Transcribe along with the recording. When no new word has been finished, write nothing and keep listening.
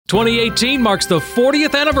2018 marks the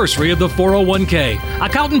 40th anniversary of the 401k.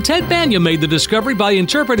 Accountant Ted Banya made the discovery by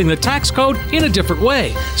interpreting the tax code in a different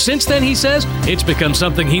way. Since then, he says, it's become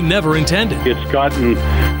something he never intended. It's gotten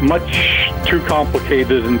much too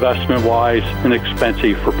complicated investment-wise and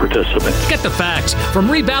expensive for participants. Get the facts. From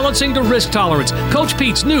rebalancing to risk tolerance, Coach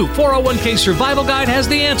Pete's new 401k Survival Guide has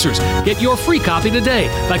the answers. Get your free copy today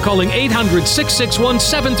by calling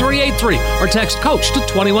 800-661-7383 or text COACH to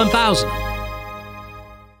 21,000.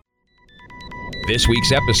 This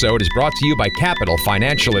week's episode is brought to you by Capital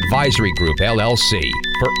Financial Advisory Group, LLC,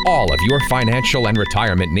 for all of your financial and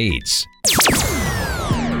retirement needs.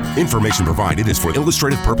 Information provided is for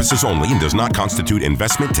illustrative purposes only and does not constitute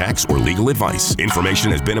investment, tax, or legal advice. Information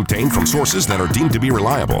has been obtained from sources that are deemed to be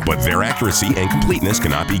reliable, but their accuracy and completeness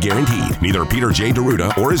cannot be guaranteed. Neither Peter J.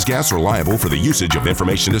 D'Arruda or his guests are liable for the usage of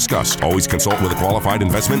information discussed. Always consult with a qualified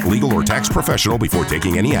investment, legal, or tax professional before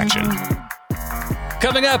taking any action.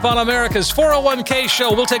 Coming up on America's 401k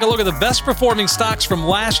show, we'll take a look at the best performing stocks from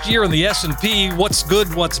last year in the S&P, what's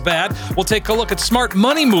good, what's bad. We'll take a look at smart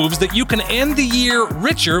money moves that you can end the year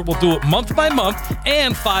richer. We'll do it month by month,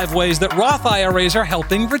 and 5 ways that Roth IRAs are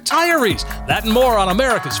helping retirees. That and more on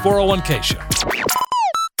America's 401k show.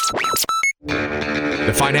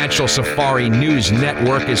 The Financial Safari News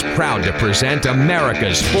Network is proud to present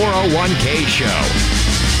America's 401k show.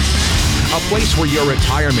 A place where your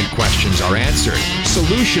retirement questions are answered,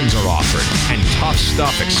 solutions are offered, and tough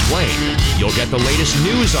stuff explained. You'll get the latest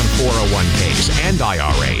news on 401ks and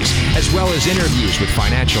IRAs, as well as interviews with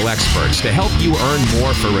financial experts to help you earn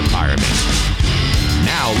more for retirement.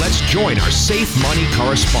 Now, let's join our Safe Money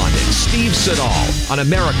correspondent, Steve Siddall, on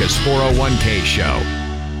America's 401k show.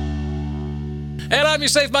 And I'm your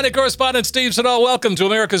Safe Money correspondent, Steve Siddall. Welcome to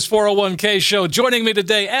America's 401k show. Joining me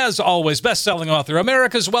today, as always, best-selling author,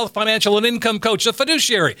 America's Wealth, Financial, and Income Coach, a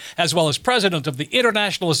fiduciary, as well as president of the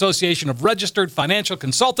International Association of Registered Financial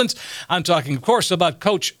Consultants. I'm talking, of course, about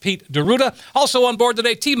Coach Pete D'Arruda. Also on board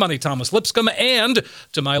today, T-Money Thomas Lipscomb, and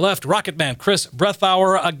to my left, Rocket Man Chris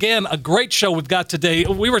Breathauer. Again, a great show we've got today.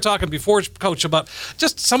 We were talking before, Coach, about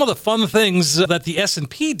just some of the fun things that the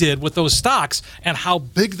S&P did with those stocks and how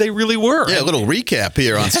big they really were. Yeah, a little recap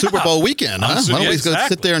here on Super Bowl weekend, huh? Why don't we go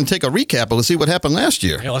sit there and take a recap and see what happened last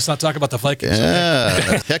year? Yeah, let's not talk about the Vikings.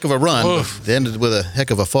 Yeah, heck of a run. They ended with a heck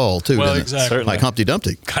of a fall, too, well, didn't exactly. it? Like Humpty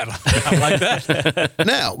Dumpty. I like that.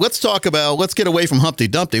 Now, let's get away from Humpty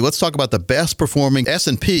Dumpty. Let's talk about the best performing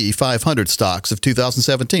S&P 500 stocks of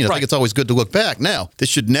 2017. I think it's always good to look back. Now, this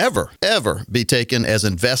should never, ever be taken as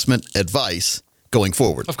investment advice going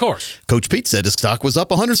forward. Of course. Coach Pete said his stock was up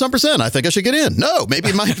 100-some%. I think I should get in. No, maybe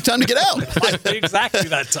it might be time to get out. Exactly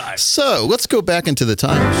that time. So let's go back into the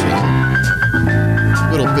time machine.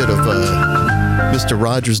 A little bit of Mr.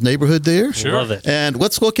 Rogers' Neighborhood there. Sure. Love it. And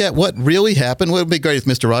let's look at what really happened. Well, it would be great if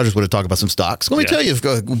Mr. Rogers would have talked about some stocks. Let me tell you,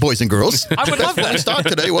 boys and girls. I would love that. The stock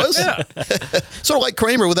today was sort of like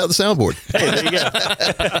Kramer without the soundboard. Hey, there you go.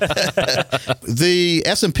 The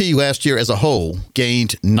S&P last year as a whole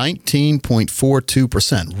gained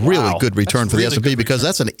 19.42%. Really good return for the S&P because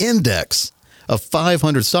that's an index of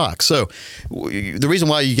 500 stocks. So the reason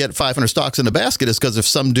why you get 500 stocks in a basket is because if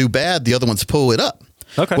some do bad, the other ones pull it up.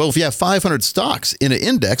 Okay. Well, if you have 500 stocks in an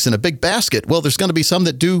index in a big basket, well, there's going to be some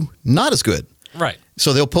that do not as good. Right.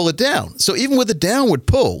 So they'll pull it down. So even with a downward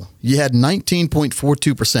pull, you had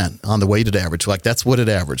 19.42% on the weighted average. Like that's what it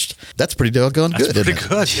averaged. That's pretty doggone good. That's pretty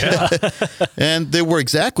good, yeah. And there were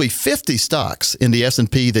exactly 50 stocks in the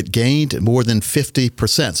S&P that gained more than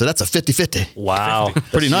 50%. So that's a 50-50. Wow.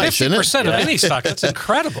 Pretty nice, isn't it? 50% of any stock. That's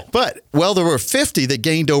incredible. But, well, there were 50 that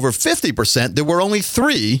gained over 50%. There were only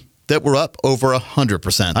 3 that were up over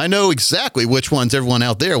 100%. I know exactly which ones everyone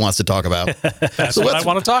out there wants to talk about. That's what I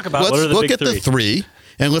want to talk about. Let's What are the look big at the 3,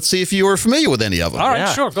 and let's see if you are familiar with any of them. All right,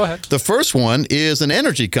 Yeah. sure, go ahead. The first one is an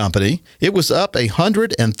energy company. It was up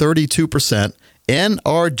 132%.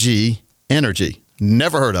 NRG Energy.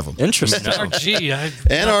 Never heard of them. Interesting. NRG.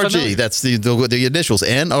 NRG, that's the initials,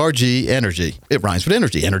 NRG Energy. It rhymes with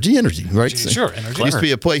energy, right? Sure, energy. Used to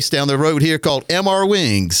be a place down the road here called MR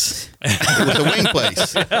Wings. It was a wing place.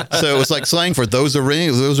 So it was like slang for those are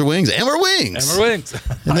wings, MR Wings. MR Wings.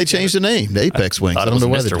 And they changed the name to Apex Wings. Thought I it don't know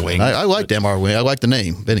why was they Mr. did. Wings. I liked MR Wing. I like the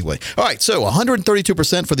name. Anyway. All right, so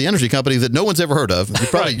 132% for the energy company that no one's ever heard of. You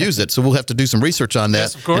probably use it, so we'll have to do some research on that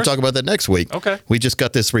Yes, of course. and talk about that next week. Okay. We just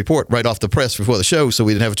got this report right off the press before the show, so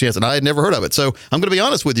we didn't have a chance, and I had never heard of it. So I'm going to be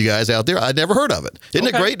honest with you guys out there. I'd never heard of it. Isn't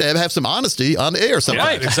it great to have some honesty on the air sometimes?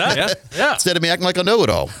 Right, exactly. Yeah. Instead of me acting like I know it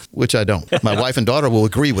all, which I don't. My wife and daughter will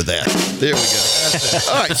agree with that. There we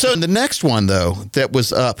go. All right, so the next one, though, that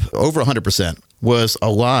was up over 100% was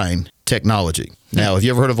Align Technology. Now, have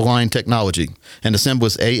you ever heard of Align Technology? And the symbol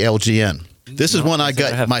was ALGN. This is one I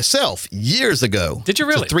got myself years ago. Did you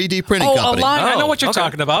really? It's a 3D printing company. Align. I know what you're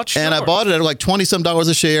talking about. Sure. And I bought it at like $20-some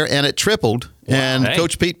a share, and it tripled. Wow. And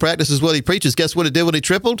Coach Pete practices what he preaches. Guess what it did when he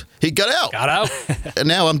tripled? He got out. Got out. And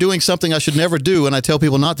now I'm doing something I should never do, and I tell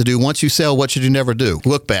people not to do. Once you sell, what should you never do?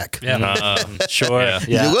 Look back. Yeah. Sure.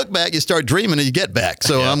 Yeah. You look back, you start dreaming, and you get back.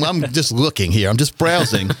 So I'm just looking here. I'm just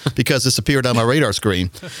browsing because this appeared on my radar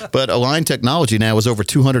screen. But Align Technology now is over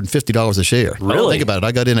 $250 a share. Really? Think about it.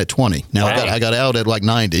 I got in at 20. Now I got out at like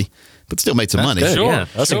 90. But still made some money. Good. Sure. Yeah,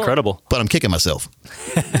 that's incredible. But I'm kicking myself.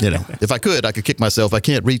 If I could kick myself. I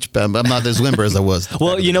can't reach. I'm not as limber as I was.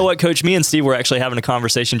 Well, you know what, Coach? Me and Steve were actually having a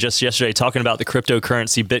conversation just yesterday talking about the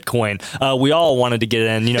cryptocurrency Bitcoin. We all wanted to get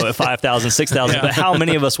in, at 5,000, 6,000. But how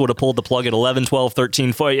many of us would have pulled the plug at 11, 12,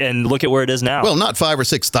 13, 14, and look at where it is now? Well, not 5,000 or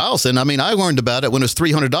 6,000. I mean, I learned about it when it was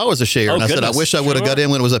 $300 a share. And I said, I wish I would have got in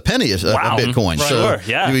when it was a penny a Bitcoin. Right. So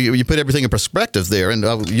Yeah. you put everything in perspective there.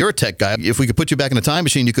 And you're a tech guy. If we could put you back in a time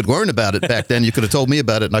machine, you could learn about it back then. You could have told me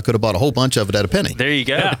about it, and I could have bought a whole bunch of it at a penny. There you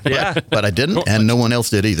go. Yeah. But I didn't, and no one else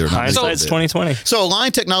did either. Hindsight's 2020. So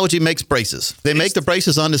Align Technology makes braces. They make the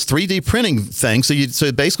braces on this 3D printing thing.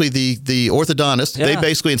 So basically the orthodontist, they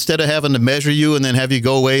basically, instead of having to measure you and then have you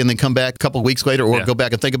go away and then come back a couple of weeks later or go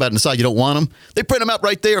back and think about it and decide you don't want them, they print them out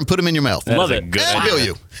right there and put them in your mouth. Love it. And bill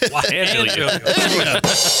you.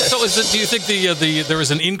 So do you think there is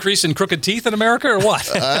an increase in crooked teeth in America or what?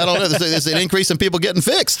 I don't know. There's an increase in people getting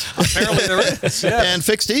fixed. Apparently there is. Yeah. And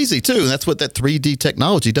fixed easy, too. And that's what that 3D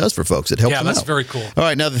technology does for folks. It helps them out. Yeah, that's very cool. All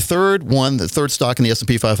right, now the third stock in the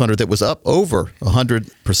S&P 500 that was up over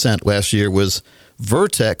 100% last year was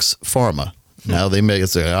Vertex Pharma. Now,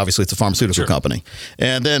 obviously it's a pharmaceutical company.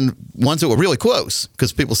 And then ones that were really close,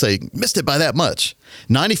 because people say, missed it by that much.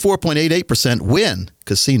 94.88% Wynn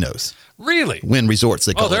Casinos. Really? Wynn Resorts,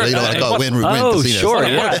 they call it. They don't call it Wynn Casinos. Sure.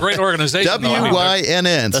 What a great organization.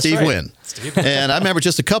 WYNN, Steve right. Wynn. And I remember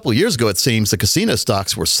just a couple of years ago, it seems, the casino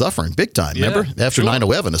stocks were suffering big time, remember? After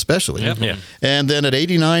 9/11 especially. Yeah. And then at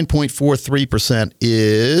 89.43%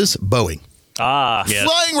 is Boeing.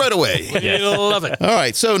 Flying right away. I love it. All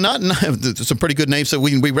right, so not some pretty good names. So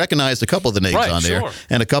we recognized a couple of the names on there. Sure.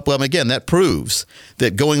 And a couple of them, again, that proves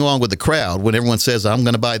that going along with the crowd, when everyone says, I'm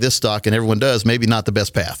going to buy this stock, and everyone does, maybe not the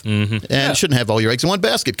best path. And you shouldn't have all your eggs in one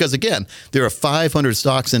basket, because, again, there are 500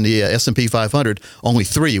 stocks in the S&P 500. Only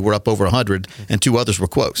 3 were up over 100, and 2 others were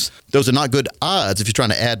close. Those are not good odds if you're trying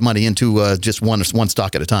to add money into just one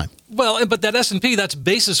stock at a time. Well, but that S&P, that's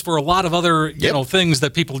basis for a lot of other things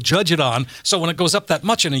that people judge it on. So when it goes up that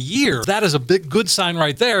much in a year, that is a big good sign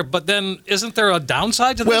right there. But then isn't there a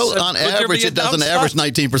downside to this? Well, on average, it doesn't average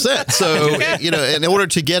 19%. So, in order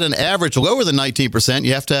to get an average lower than 19%,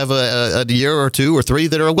 you have to have a year or 2 or 3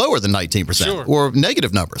 that are lower than 19% or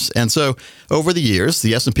negative numbers. And so over the years,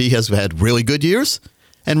 the S&P has had really good years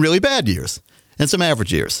and really bad years. And some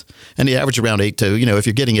average years. And the average around 8 to, if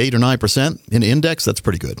you're getting 8 or 9% in the index, that's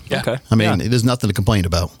pretty good. Yeah. Okay. I mean, there's nothing to complain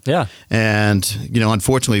about. Yeah. And,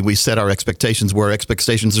 unfortunately, we set our expectations where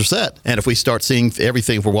expectations are set. And if we start seeing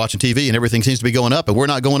everything, if we're watching TV and everything seems to be going up and we're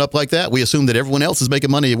not going up like that, we assume that everyone else is making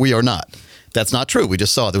money and we are not. That's not true. We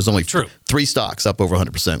just saw there was only 3 stocks up over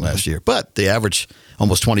 100% last year. But the average,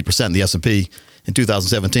 almost 20% in the S&P in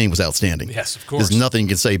 2017 was outstanding. Yes, of course. There's nothing you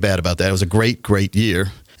can say bad about that. It was a great, great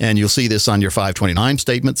year. And you'll see this on your 529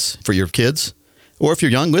 statements for your kids. Or if you're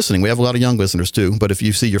young listening, we have a lot of young listeners too. But if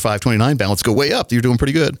you see your 529 balance go way up, you're doing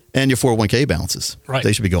pretty good. And your 401k balances,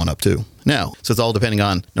 they should be going up too. Now, so it's all depending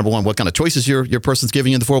on, number one, what kind of choices your person's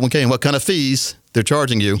giving you in the 401k and what kind of fees they're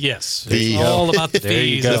charging you. Yes. It's all about the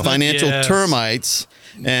fees. The financial termites.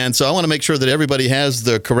 And so I want to make sure that everybody has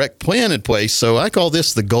the correct plan in place. So I call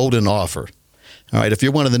this the golden offer. All right, if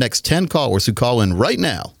you're one of the next 10 callers who call in right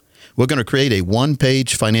now, we're going to create a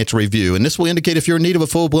 1-page financial review, and this will indicate if you're in need of a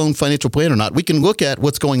full-blown financial plan or not. We can look at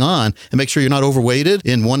what's going on and make sure you're not overweighted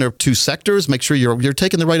in 1 or 2 sectors, make sure you're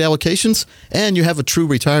taking the right allocations, and you have a true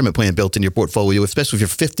retirement plan built in your portfolio, especially if you're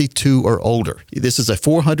 52 or older. This is a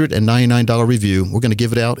 $499 review. We're going to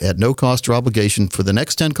give it out at no cost or obligation for the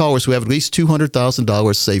next 10 callers who have at least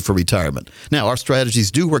 $200,000 saved for retirement. Now, our strategies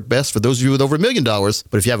do work best for those of you with over $1 million,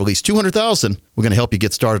 but if you have at least $200,000, we're going to help you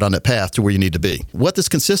get started on that path to where you need to be. What this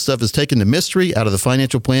consists of is taking the mystery out of the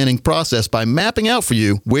financial planning process by mapping out for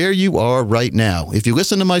you where you are right now. If you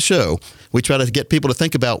listen to my show, we try to get people to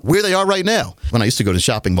think about where they are right now. When I used to go to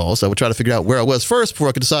shopping malls, I would try to figure out where I was first before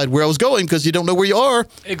I could decide where I was going, because you don't know where you are.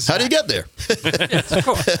 Exactly. How do you get there? Yes, of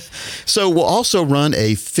course. So we'll also run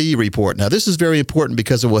a fee report. Now, this is very important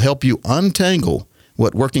because it will help you untangle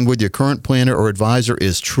what working with your current planner or advisor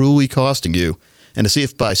is truly costing you, and to see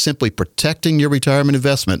if by simply protecting your retirement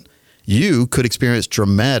investment, you could experience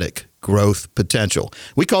dramatic growth potential.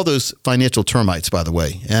 We call those financial termites, by the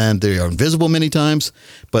way, and they are invisible many times,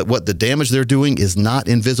 but what the damage they're doing is not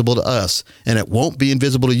invisible to us, and it won't be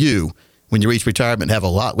invisible to you when you reach retirement and have a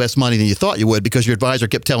lot less money than you thought you would because your advisor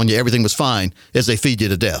kept telling you everything was fine as they feed you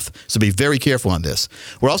to death. So be very careful on this.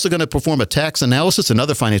 We're also going to perform a tax analysis,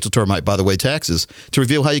 another financial termite, by the way, taxes, to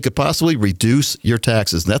reveal how you could possibly reduce your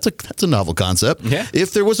taxes. And that's a novel concept. Yeah.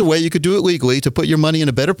 If there was a way you could do it legally to put your money in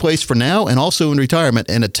a better place for now and also in retirement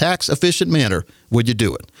in a tax-efficient manner, would you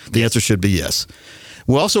do it? The answer should be yes.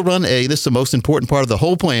 We'll also run this is the most important part of the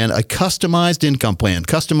whole plan, a customized income plan.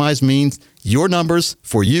 Customized means your numbers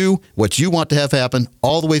for you, what you want to have happen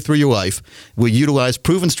all the way through your life. We utilize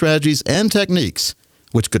proven strategies and techniques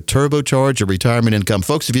which could turbocharge your retirement income.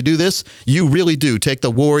 Folks, if you do this, you really do take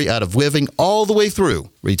the worry out of living all the way through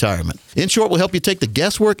retirement. In short, we'll help you take the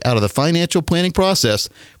guesswork out of the financial planning process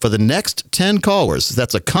for the next 10 callers.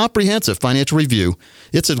 That's a comprehensive financial review.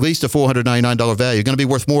 It's at least a $499 value. Going to be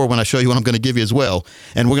worth more when I show you what I'm going to give you as well.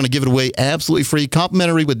 And we're going to give it away absolutely free,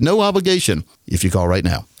 complimentary, with no obligation if you call right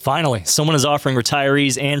now. Finally, someone is offering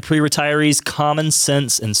retirees and pre-retirees common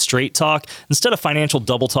sense and straight talk instead of financial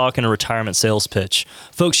double talk and a retirement sales pitch.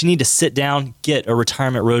 Folks, you need to sit down, get a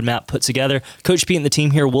retirement roadmap put together. Coach Pete and the team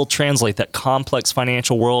here will translate that complex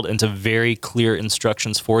financial world into very clear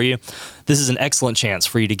instructions for you. This is an excellent chance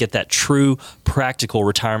for you to get that true, practical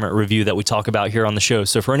retirement review that we talk about here on the show.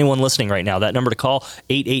 So for anyone listening right now, that number to call,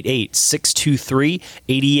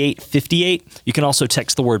 888-623-8858. You can also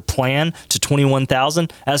text the word PLAN to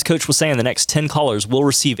 21,000. As Coach was saying, the next 10 callers will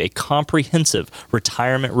receive a comprehensive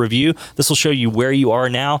retirement review. This will show you where you are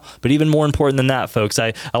now, but even more important than that, folks,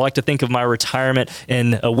 I like to think of my retirement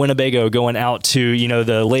in Winnebago going out to,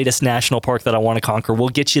 the latest national park that I want to conquer. We'll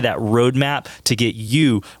get you that roadmap to get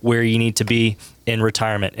you where you need to be in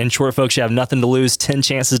retirement. In short, folks, you have nothing to lose. 10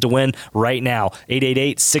 chances to win right now.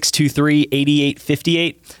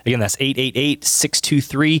 888-623-8858. Again, that's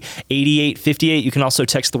 888-623-8858. You can also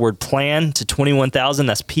text the word PLAN to 21,000.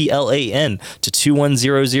 That's PLAN to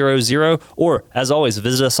 21000. Or, as always,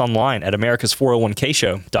 visit us online at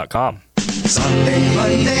americas401kshow.com. Sunday,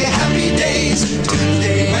 Monday, happy days.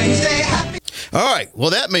 Tuesday, Wednesday, happy. All right.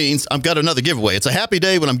 Well, that means I've got another giveaway. It's a happy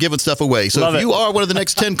day when I'm giving stuff away. So if you are one of the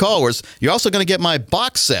next 10 callers, you're also going to get my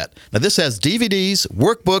box set. Now, this has DVDs,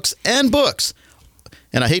 workbooks, and books.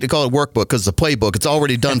 And I hate to call it workbook because it's a playbook. It's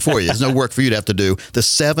already done for you. There's no work for you to have to do. The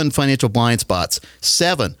 7 financial blind spots.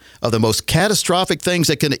 7 of the most catastrophic things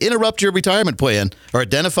that can interrupt your retirement plan are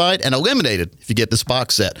identified and eliminated if you get this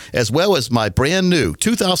box set, as well as my brand new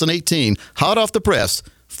 2018 hot off the press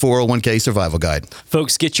 401k Survival Guide.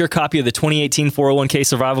 Folks, get your copy of the 2018 401k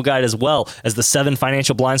Survival Guide as well as the 7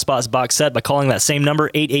 Financial Blind Spots box set by calling that same number,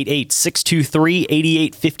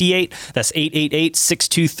 888-623-8858. That's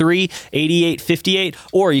 888-623-8858.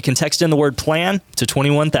 Or you can text in the word PLAN to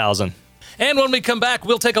 21,000. And when we come back,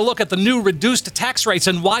 we'll take a look at the new reduced tax rates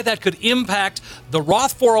and why that could impact the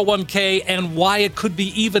Roth 401k and why it could be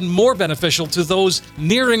even more beneficial to those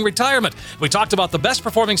nearing retirement. We talked about the best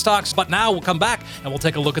performing stocks, but now we'll come back and we'll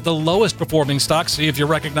take a look at the lowest performing stocks, see if you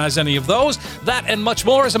recognize any of those. That and much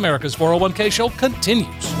more as America's 401k show continues.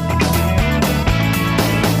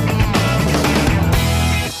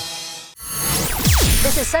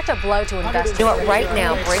 This is such a blow to investors. Right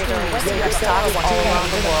now, breaking news, stocks all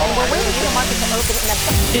around the world. And we're waiting for the market to open.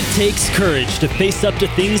 It takes courage to face up to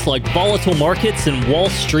things like volatile markets and Wall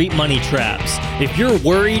Street money traps. If you're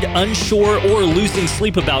worried, unsure, or losing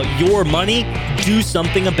sleep about your money, do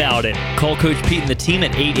something about it. Call Coach Pete and the team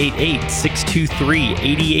at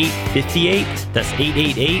 888-623-8858. That's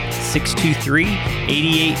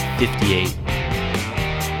 888-623-8858.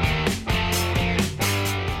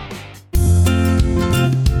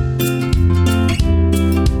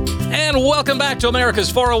 Welcome back to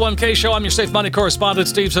America's 401k show. I'm your Safe Money correspondent,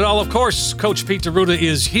 Steve Siddall. Of course, Coach Pete D'Arruda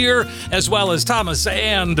is here, as well as Thomas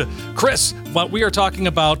and Chris. But we are talking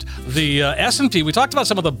about the S&P. We talked about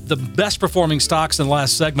some of the best performing stocks in the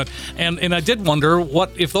last segment, and I did wonder what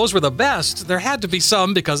if those were the best. There had to be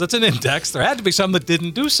some, because it's an index. There had to be some that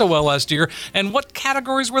didn't do so well last year. And what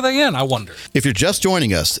categories were they in, I wonder? If you're just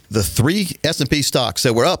joining us, the 3 S&P stocks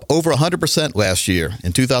that were up over 100% last year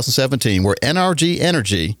in 2017 were NRG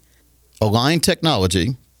Energy, Align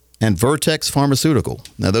Technology, and Vertex Pharmaceutical.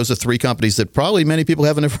 Now, those are 3 companies that probably many people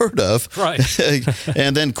haven't heard of. Right.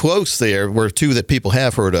 And then close there were 2 that people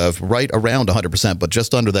have heard of, right around 100%, but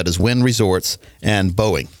just under that is Wynn Resorts and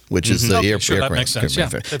Boeing. which is the sure, that makes sense. Yeah.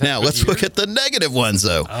 Now, let's look at the negative ones,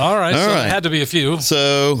 though. All right. So there had to be a few.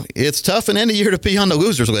 So it's tough in any year to be on the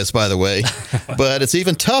losers list, by the way. But it's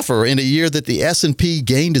even tougher in a year that the S&P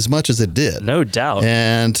gained as much as it did. No doubt.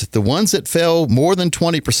 And the ones that fell more than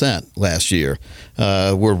 20% last year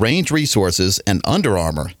were Range Resources and Under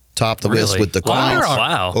Armour. Top the list with declines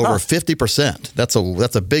over 50%. That's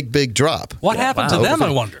a big drop. What happened to them,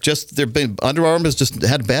 I wonder? Just Under Armour has just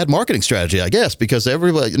had a bad marketing strategy, I guess, because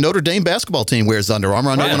everybody Notre Dame basketball team wears Under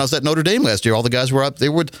Armour. I know when I was at Notre Dame last year, all the guys were up. They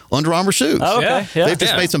were Under Armour shoes. Oh, okay. Yeah. They've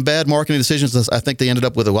just made some bad marketing decisions. I think they ended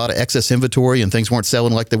up with a lot of excess inventory and things weren't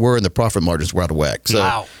selling like they were, and the profit margins were out of whack.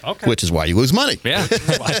 So, which is why you lose money. Yeah,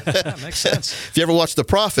 that makes sense. If you ever watch The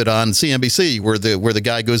Profit on CNBC, where the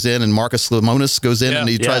guy goes in and Marcus Lemonis goes in and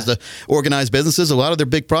he tries to organize businesses, a lot of their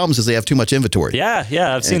big problems is they have too much inventory. Yeah,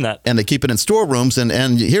 I've seen that. And they keep it in storerooms.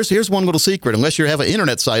 And here's one little secret. Unless you have an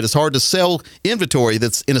internet site, it's hard to sell inventory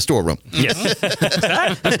that's in a storeroom. Yes.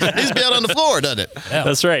 It needs to be out on the floor, doesn't it? Yeah.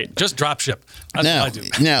 That's right. Just drop ship. That's what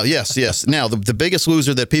I do. Now, yes. Now, the biggest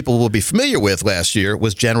loser that people will be familiar with last year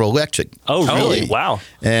was General Electric. Oh, really? Wow.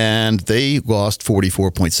 And they lost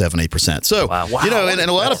 44.78%. So, and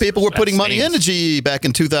a lot of people were putting money into GE back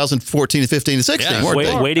in 2014 and 15 and 16, weren't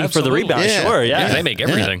they? Waiting for the rebound. Yeah. Sure, yeah. They make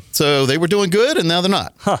everything. Yeah. So they were doing good, and now they're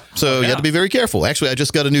not. So you have to be very careful. Actually, I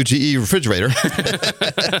just got a new GE refrigerator.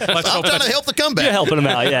 I'm trying to help the comeback. You're helping them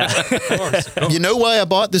out, yeah. Of course. You know why I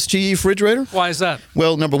bought this GE refrigerator? Why is that?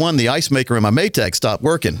 Well, number one, the ice maker in my Maytag stopped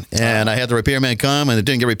working, and I had the repairman come, and it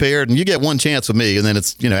didn't get repaired. And you get one chance with me, and then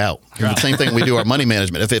it's out. The same thing we do our money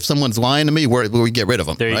management. If someone's lying to me, we get rid of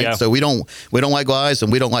them. There you go. So we don't like lies,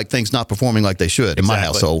 and we don't like things not performing like they should in my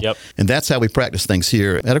household. Yep. And that's how we practice things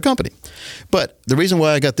here at our company. But the reason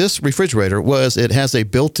why I got this refrigerator was it has a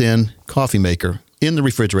built-in coffee maker in the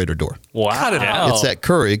refrigerator door. Wow. It's that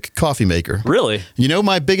Keurig coffee maker. Really? You know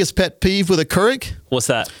my biggest pet peeve with a Keurig? What's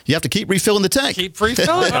that? You have to keep refilling the tank. Keep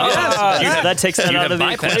refilling. That takes that out of the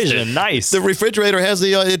equation. Nice. The refrigerator has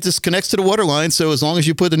it just connects to the water line, so as long as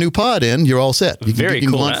you put a new pod in, you're all set. You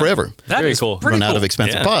can go on forever. Very cool. Run out of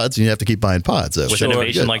expensive pods, and you have to keep buying pods. So. With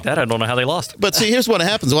innovation like that, I don't know how they lost. But see, here's what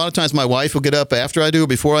happens. A lot of times my wife will get up after I do or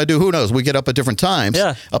before I do. Who knows? We get up at different times.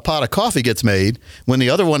 Yeah. A pot of coffee gets made. When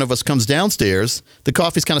the other one of us comes downstairs, the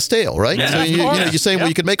coffee's kind of stale, right? Yeah, so you're saying, well,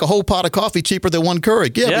 you could make a whole pot of coffee cheaper than one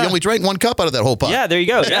Keurig. Yeah, but you only drank one cup out of that whole pot. Yeah, there you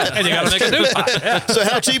go. Yeah. And you got to make a new pot. So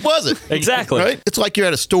how cheap was it? Exactly. Right? It's like you're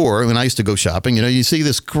at a store. When I used to go shopping, you see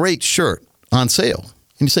this great shirt on sale.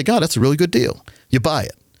 And you say, God, that's a really good deal. You buy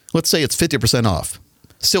it. Let's say it's 50% off.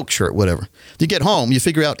 Silk shirt, whatever. You get home, you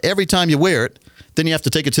figure out every time you wear it, then you have to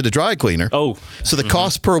take it to the dry cleaner. Oh. So the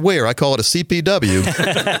cost per wear, I call it a CPW.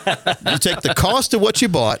 You take the cost of what you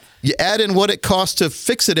bought, you add in what it costs to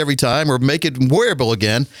fix it every time or make it wearable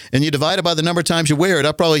again, and you divide it by the number of times you wear it.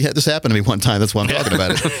 I probably had this happen to me one time. That's why I'm talking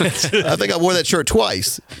about it. I think I wore that shirt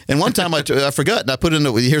twice. And one time I forgot, and I put it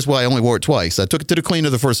in here's why I only wore it twice. I took it to the cleaner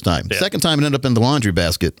the first time. Yeah. Second time, it ended up in the laundry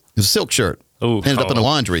basket. It was a silk shirt. Ooh. Ended up in the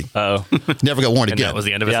laundry. Never got worn And again. that was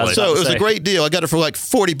the end of its life. So it was a great deal. I got it for like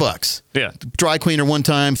 $40. Yeah. Dry cleaner one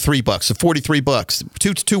time, $3. So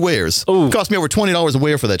 $43. Two wears. It cost me over $20 a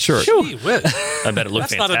wear for that shirt. Gee whiz. I bet it looked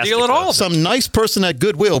That's not a fantastic, deal at all. Some nice person at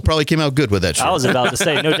Goodwill probably came out good with that shirt. I was about to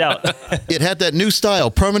say, no doubt. It had that new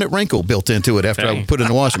style, permanent wrinkle built into it after I put it in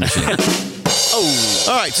the washing machine.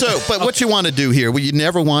 All right. So, but what you want to do here, you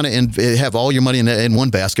never want to have all your money in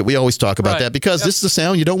one basket. We always talk about that because this is the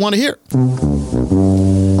sound you don't want to hear.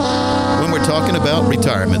 When we're talking about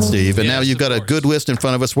retirement, Steve, and now you've got a good list in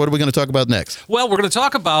front of us, what are we going to talk about next? Well, we're going to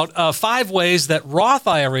talk about 5 ways that Roth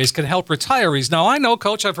IRAs can help retirees. Now, I know,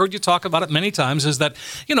 Coach, I've heard you talk about it many times, is that,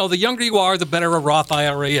 the younger you are, the better a Roth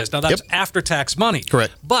IRA is. Now, that's after-tax money.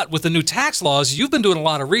 Correct. But with the new tax laws, you've been doing a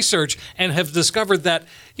lot of research and have discovered that,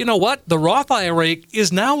 you know what, the Roth IRA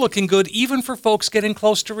is now looking good even for folks getting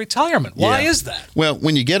close to retirement. Why is that? Well,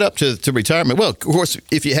 when you get up to retirement, well, of course,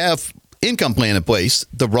 if you have income plan in place,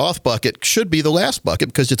 the Roth bucket should be the last bucket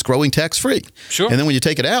because it's growing tax-free. Sure. And then when you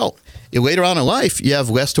take it out, later on in life, you have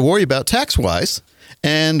less to worry about tax-wise.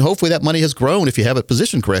 And hopefully that money has grown. If you have it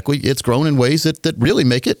positioned correctly, it's grown in ways that really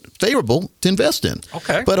make it favorable to invest in.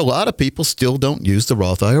 Okay. But a lot of people still don't use the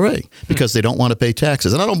Roth IRA because they don't want to pay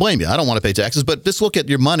taxes. And I don't blame you. I don't want to pay taxes. But just look at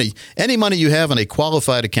your money. Any money you have in a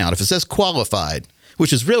qualified account, if it says qualified,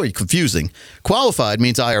 which is really confusing. Qualified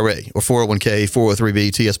means IRA or 401k, 403b,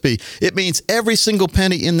 TSP. It means every single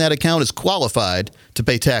penny in that account is qualified to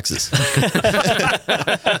pay taxes.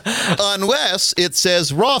 Unless it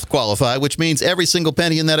says Roth qualified, which means every single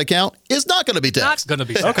penny in that account is not going to be taxed. Not going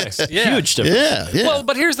to be taxed. Yeah. Huge difference. Yeah. Well,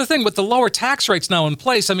 but here's the thing. With the lower tax rates now in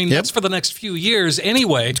place, I mean, Yep. that's for the next few years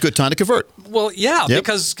anyway. It's a good time to convert. Well, yeah, Yep.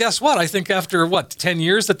 because guess what? I think after, 10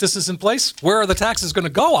 years that this is in place, where are the taxes going to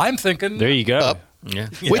go? I'm thinking. There you go. Up. Yeah.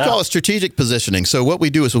 We call it strategic positioning. So what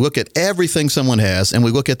we do is we look at everything someone has, and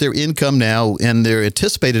we look at their income now and their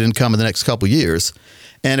anticipated income in the next couple of years.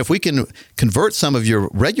 And if we can convert some of your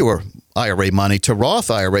regular IRA money to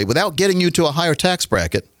Roth IRA without getting you to a higher tax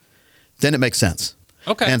bracket, then it makes sense.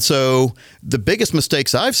 Okay. And so the biggest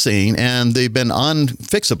mistakes I've seen, and they've been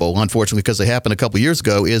unfixable, unfortunately, because they happened a couple of years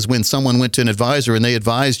ago, is when someone went to an advisor and they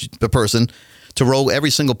advised the person to roll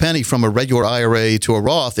every single penny from a regular IRA to a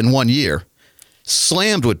Roth in 1 year,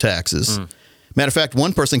 slammed with taxes. Matter of fact,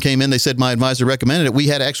 one person came in, they said, my advisor recommended it. We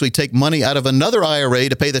had to actually take money out of another IRA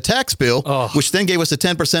to pay the tax bill, which then gave us a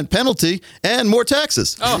 10% penalty and more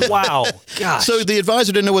taxes. Oh, wow. Gosh. So the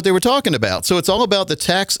advisor didn't know what they were talking about. So it's all about the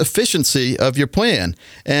tax efficiency of your plan.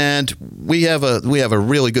 And we have a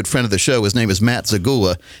really good friend of the show. His name is Matt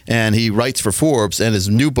Zagula, and he writes for Forbes, and his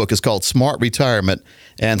new book is called Smart Retirement,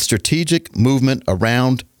 and Strategic Movement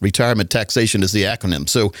Around Retirement Taxation is the acronym.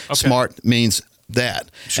 So SMART means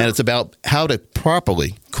that. Sure. And it's about how to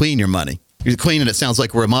properly clean your money. You're cleaning, it sounds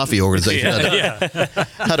like we're a mafia organization.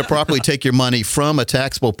 How to properly take your money from a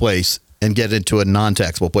taxable place and get it into a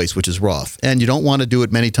non-taxable place, which is Roth. And you don't want to do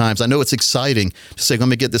it many times. I know it's exciting to say, let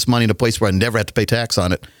me get this money in a place where I never have to pay tax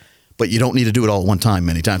on it. But you don't need to do it all at one time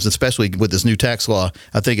many times, especially with this new tax law.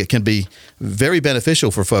 I think it can be very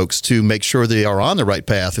beneficial for folks to make sure they are on the right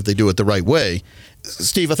path if they do it the right way.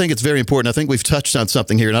 Steve, I think it's very important. I think we've touched on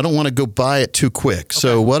something here, and I don't want to go by it too quick. Okay.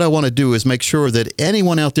 So what I want to do is make sure that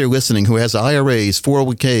anyone out there listening who has IRAs,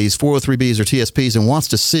 401ks, 403bs, or TSPs and wants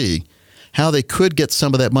to see how they could get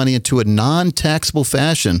some of that money into a non-taxable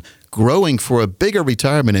fashion, growing for a bigger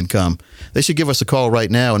retirement income, they should give us a call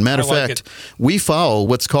right now. And matter of fact, we follow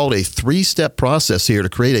what's called a 3-step process here to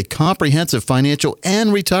create a comprehensive financial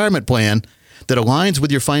and retirement plan that aligns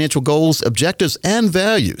with your financial goals, objectives, and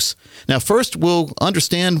values. Now, first, we'll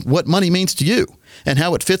understand what money means to you and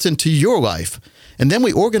how it fits into your life. And then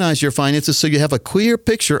we organize your finances so you have a clear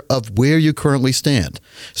picture of where you currently stand.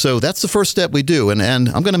 So that's the first step we do. And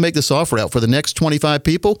I'm going to make this offer out for the next 25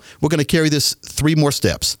 people. We're going to carry this 3 more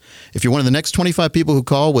steps. If you're one of the next 25 people who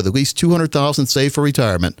call with at least $200,000 saved for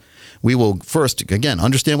retirement, we will first, again,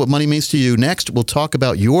 understand what money means to you. Next, we'll talk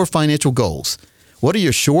about your financial goals. What are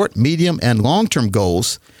your short, medium, and long-term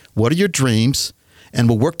goals? What are your dreams? And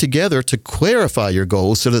we'll work together to clarify your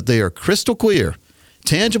goals so that they are crystal clear,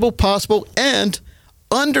 tangible, possible, and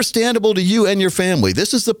understandable to you and your family.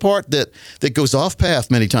 This is the part that goes off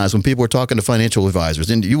path many times when people are talking to financial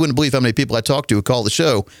advisors. And you wouldn't believe how many people I talk to who call the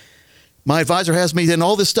show. My advisor has me in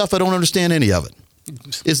all this stuff. I don't understand any of it.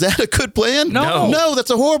 Is that a good plan? No,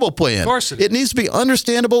 that's a horrible plan. Of course it needs to be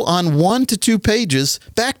understandable on 1 to 2 pages,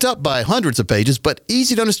 backed up by hundreds of pages, but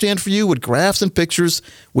easy to understand for you with graphs and pictures.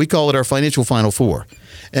 We call it our financial Final Four.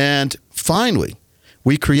 And finally,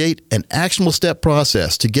 we create an actionable step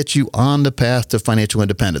process to get you on the path to financial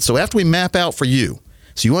independence. So after we map out for you,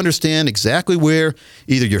 so you understand exactly where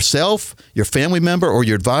either yourself, your family member, or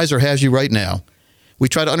your advisor has you right now, we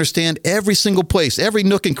try to understand every single place, every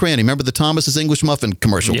nook and cranny. Remember the Thomas's English Muffin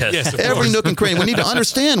commercial? Yes, every nook and cranny. We need to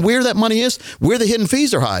understand where that money is, where the hidden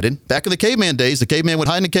fees are hiding. Back in the caveman days, the caveman would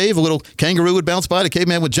hide in a cave, a little kangaroo would bounce by, the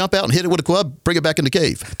caveman would jump out and hit it with a club, bring it back in the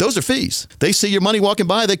cave. Those are fees. They see your money walking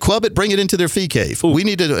by, they club it, bring it into their fee cave. Ooh. We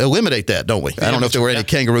need to eliminate that, don't we? I don't know if there were any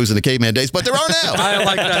kangaroos in the caveman days, but there are now. I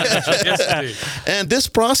like that. Yes, indeed. And this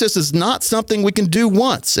process is not something we can do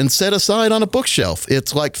once and set aside on a bookshelf.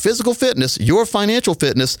 It's like physical fitness. Your financial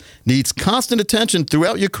fitness needs constant attention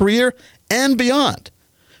throughout your career and beyond.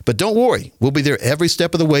 But don't worry, we'll be there every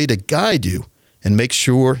step of the way to guide you and make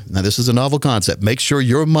sure, now this is a novel concept, make sure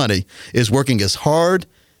your money is working as hard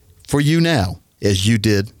for you now as you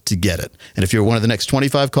did to get it. And if you're one of the next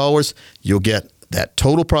 25 callers, you'll get that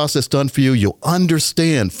total process done for you. You'll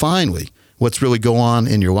understand finally what's really going on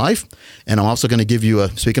in your life. And I'm also going to give you,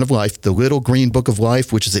 speaking of life, the Little Green Book of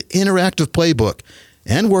Life, which is an interactive playbook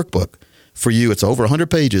and workbook for you. It's over 100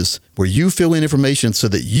 pages where you fill in information so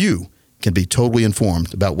that you can be totally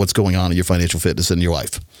informed about what's going on in your financial fitness in your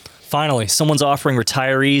life. Finally, someone's offering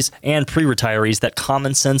retirees and pre-retirees that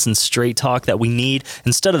common sense and straight talk that we need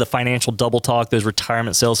instead of the financial double talk, those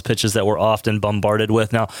retirement sales pitches that we're often bombarded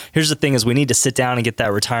with. Now, here's the thing is we need to sit down and get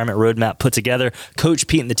that retirement roadmap put together. Coach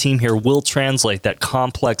Pete and the team here will translate that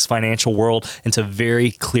complex financial world into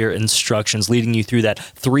very clear instructions, leading you through that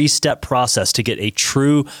 3-step process to get a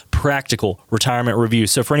true practical retirement review.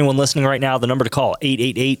 So for anyone listening right now, the number to call,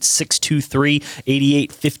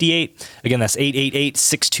 888-623-8858. Again, that's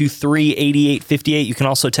 888-623-8858. You can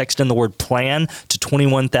also text in the word plan to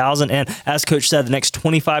 21,000. And as Coach said, the next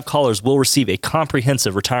 25 callers will receive a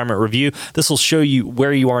comprehensive retirement review. This will show you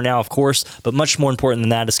where you are now, of course, but much more important than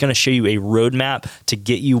that, it's going to show you a roadmap to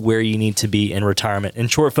get you where you need to be in retirement. In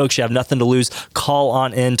short, folks, you have nothing to lose. Call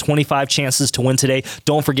on in. 25 chances to win today.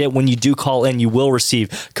 Don't forget, when you do call in, you will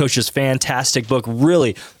receive Coach's fantastic book.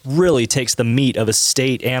 Really takes the meat of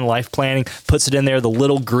estate and life planning, puts it in there, the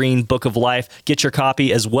little green book of life. Get your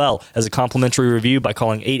copy as well as a complimentary review by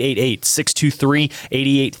calling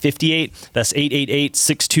 888-623-8858. That's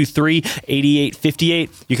 888-623-8858.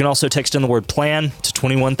 You can also text in the word plan to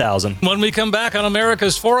 21,000. When we come back on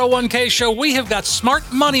America's 401k show, we have got smart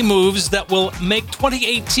money moves that will make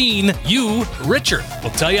 2018 you richer.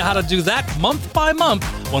 We'll tell you how to do that month by month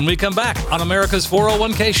when we come back on America's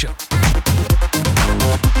 401k show.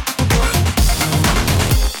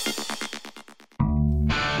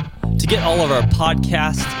 To get all of our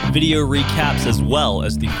podcast video recaps as well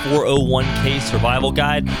as the 401k survival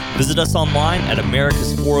guide, visit us online at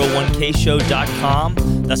americas401kshow.com.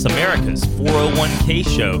 That's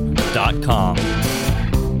americas401kshow.com.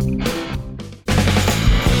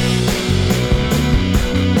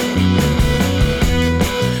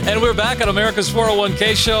 And we're back on America's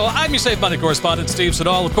 401k show. I'm your Safe Money correspondent, Steve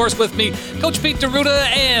Siddall. Of course, with me, Coach Pete D'Arruda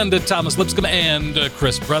and Thomas Lipscomb and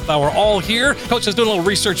Chris Brethauer, all here. Coach is doing a little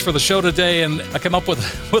research for the show today, and I came up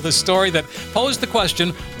with a story that posed the question,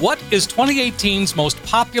 what is 2018's most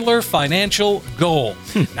popular financial goal?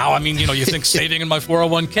 Now, I mean, you think saving in my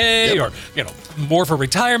 401k or, more for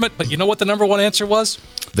retirement, but you know what the number one answer was?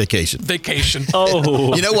 Vacation.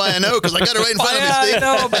 Oh. You know why I know? Because I got it right in front of me, Steve. I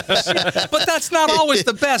know, but that's not always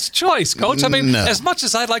the best choice, Coach. I mean, as much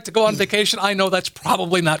as I'd like to go on vacation, I know that's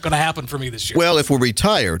probably not going to happen for me this year. Well, if we're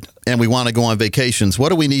retired and we want to go on vacations, what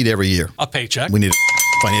do we need every year? A paycheck. We need a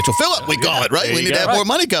financial fill-up, we call it, right? We need to have more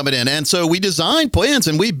money coming in. And so we design plans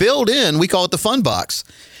and we build in, we call it the fun box.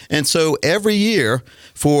 And so every year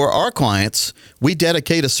for our clients, we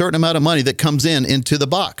dedicate a certain amount of money that comes into the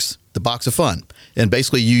box of fun. And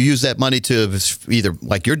basically, you use that money to either,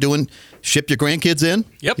 like you're doing, ship your grandkids in.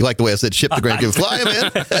 Yep. You like the way I said ship the grandkids, fly them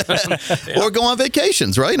in. Or go on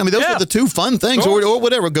vacations, right? I mean, those are the two fun things. Or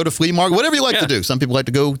whatever, go to flea market, whatever you like to do. Some people like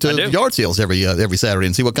to go to yard sales every Saturday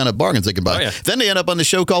and see what kind of bargains they can buy. Then they end up on the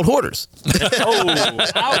show called Hoarders.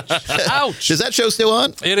 Ouch. Is that show still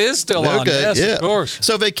on? It is still on, yes, of course.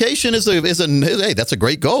 So vacation is hey, that's a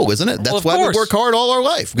great goal, isn't it? That's why we work hard all our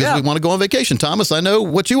life, because we want to go on vacation. Thomas, I know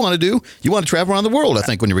what you want to do. You want to travel around the world, I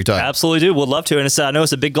think, when you retire. Absolutely do. Would love to. And I know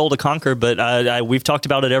it's a big goal to conquer, but we've talked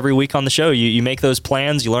about it every week on the show. You make those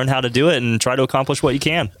plans, you learn how to do it, and try to accomplish what you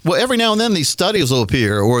can. Well, every now and then these studies will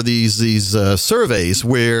appear, or these surveys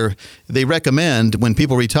where they recommend when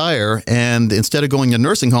people retire, and instead of going to a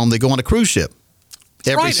nursing home, they go on a cruise ship.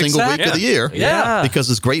 Every single week of the year. Yeah. Because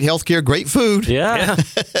it's great healthcare, great food. Yeah.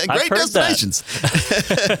 Great destinations.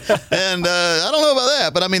 And I don't know about that,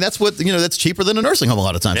 but I mean, that's what, that's cheaper than a nursing home a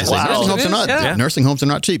lot of times. Wow. Nursing homes are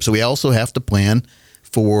not cheap. So we also have to plan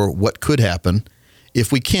for what could happen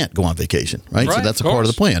if we can't go on vacation, right? So that's a part of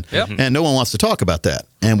the plan. Yep. And no one wants to talk about that.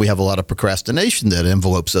 And we have a lot of procrastination that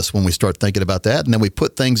envelopes us when we start thinking about that. And then we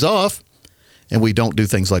put things off. And we don't do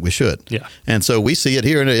things like we should. Yeah. And so we see it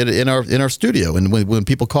here in our studio, and when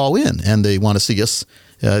people call in and they want to see us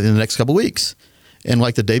in the next couple of weeks, and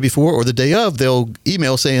like the day before or the day of, they'll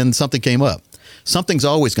email saying something came up. Something's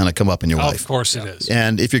always going to come up in your life. Of course it is.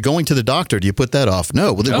 And if you're going to the doctor, do you put that off?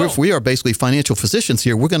 No. Well, we are basically financial physicians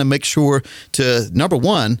here. We're going to make sure to, number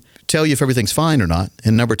one, tell you if everything's fine or not.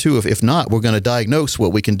 And number two, if not, we're going to diagnose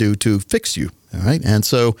what we can do to fix you. All right. And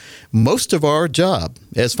so most of our job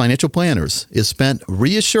as financial planners is spent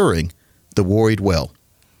reassuring the worried well.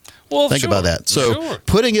 Well, think about that. So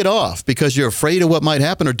putting it off because you're afraid of what might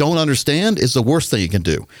happen or don't understand is the worst thing you can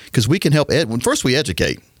do, because we can help. First, we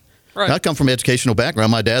educate. Right. I come from an educational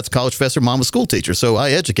background. My dad's a college professor, mom was a school teacher. So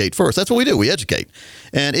I educate first. That's what we do. We educate.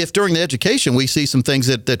 And if during the education we see some things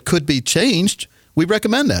that could be changed, we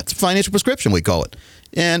recommend that. It's a financial prescription, we call it.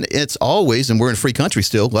 And it's always, and we're in a free country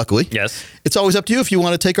still, luckily. Yes. It's always up to you if you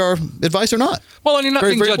want to take our advice or not. Well, and you're not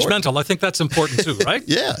Very, being very judgmental. important. I think that's important too, right?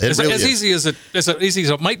 Yeah, As really easy as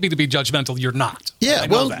it might be to be judgmental, you're not. Yeah,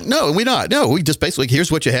 well, no, we're not. No, we just basically,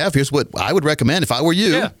 here's what you have. Here's what I would recommend if I were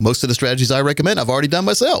you. Yeah. Most of the strategies I recommend, I've already done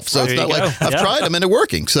myself. So it's not like I've tried them and they're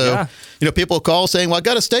working. So, people call saying, well, I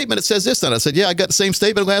got a statement that says this. And I said, yeah, I got the same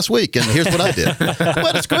statement last week. And here's what I did.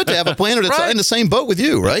 But it's good to have a planner that's in the same boat with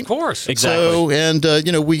you, right? Of course. Exactly. So, and,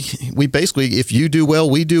 we basically, if you do well,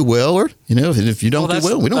 we do well. Or, if you don't do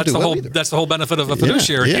well, we don't do well either. That's the whole benefit of a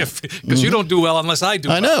fiduciary. Because you don't do well unless I do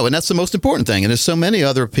well. I know. And that's the most important thing. And there's so many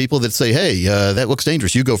other people that say, hey, that looks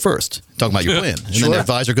dangerous. You go first. Talking about your plan. And then the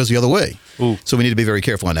advisor goes the other way. Ooh. So we need to be very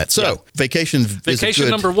careful on that. So vacation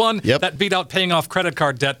number one, that beat out paying off credit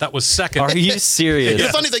card debt. That was second. Are you serious? The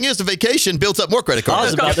funny thing is the vacation builds up more credit cards. I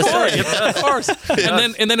was about to say. Of course.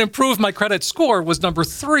 And then improve my credit score was number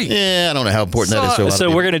 3. Yeah, I don't know how important that is to a lot of So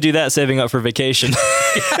people. we're going to do that saving up for vacation.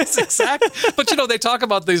 Yes, exactly. But they talk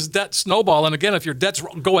about these debt snowball, and again, if your debt's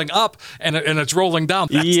going up and it's rolling down,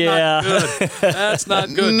 that's not good. That's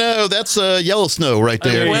not good. No, that's yellow snow right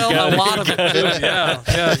there. Well, a lot of it.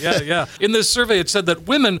 Yeah. In this survey, it said that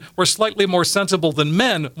women were slightly more sensible than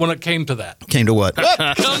men when it came to that. Came to what?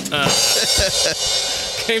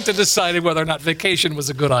 Came to deciding whether or not vacation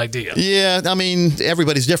was a good idea. Yeah, I mean,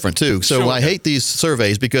 everybody's different, too. So I hate these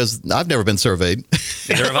surveys because I've never been surveyed.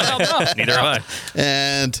 Neither have I. Neither have I.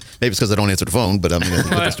 And maybe it's because I don't answer the phone, but I mean, that's a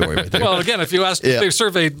different story right there. Well, again, if you asked, if they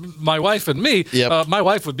surveyed my wife and me, my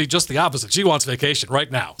wife would be just the opposite. She wants vacation right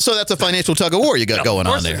now. So that's a financial tug of war you got going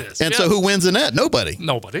on there. It is. And so who wins in that? Nobody.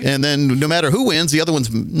 And then no matter who wins, the other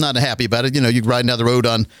one's not happy about it. You're riding down the road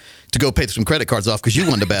to go pay some credit cards off because you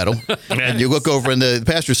won the battle. And you look over in the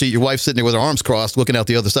passenger seat, your wife's sitting there with her arms crossed, looking out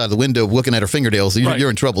the other side of the window, looking at her fingernails. You're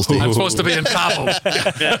in trouble, Steve. I'm supposed to be in Cabo.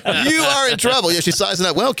 You are in trouble. Yeah, she's sizing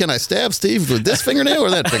up. Well, can I stab Steve with this fingernail or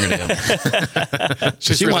that fingernail?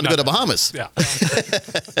 She wanted to go to Bahamas. Yeah.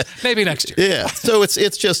 Maybe next year. Yeah. So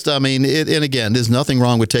it's just, I mean, and again, there's nothing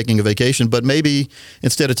wrong with taking a vacation, but maybe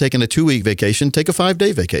instead of taking a 2-week vacation, take a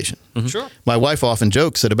 5-day vacation. Mm-hmm. Sure. My wife often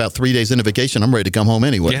jokes that about 3 days into vacation, I'm ready to come home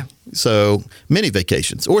anyway. Yeah. So mini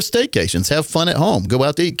vacations or staycations, have fun at home, go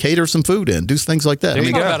out to eat, cater some food in, do things like that. There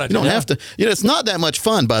you go. You don't have to, it's not that much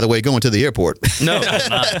fun, by the way, going to the airport. No, it's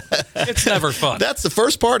not. It's never fun. That's the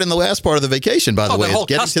first part and the last part of the vacation, by the way. The whole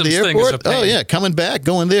getting to the customs thing airport. is a pain. Oh, yeah, coming back,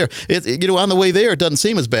 going there. On the way there, it doesn't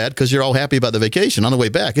seem as bad because you're all happy about the vacation. On the way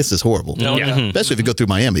back, it's just horrible. No, yeah. Especially if you go through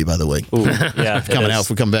Miami, by the way. Ooh, yeah,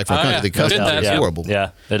 coming back from country, the customs is yeah. horrible.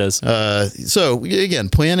 Yeah, it is. So, again,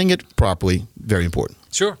 planning it properly, very important.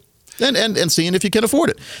 Sure. And seeing if you can afford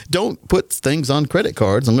it. Don't put things on credit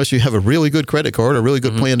cards unless you have a really good credit card or a really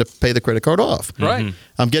good plan to pay the credit card off. Right.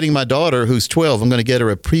 I'm getting my daughter, who's 12, I'm going to get her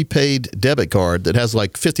a prepaid debit card that has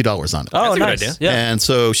like $50 on it. Oh, That's a nice. good idea. Yeah. And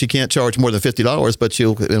so she can't charge more than $50,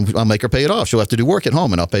 but I'll make her pay it off. She'll have to do work at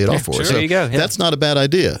home, and I'll pay it off for her. Sure. So There you go. Yeah. that's not a bad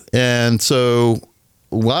idea. And so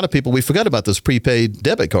a lot of people, we forgot about those prepaid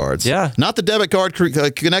debit cards. Yeah. Not the debit card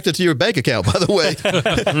connected to your bank account, by the way.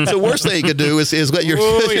 The worst thing you could do is let your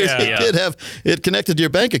kid have it connected to your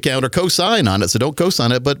bank account or co-sign on it. So don't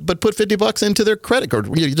co-sign it, but put $50 into their credit card.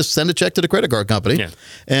 You just send a check to the credit card company,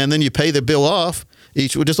 and then you pay the bill off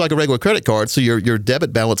just like a regular credit card. So your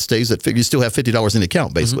debit balance stays at, you still have $50 in the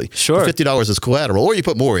account, basically. Sure. $50 is collateral, or you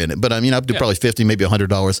put more in it. But I mean, I'd do probably $50, maybe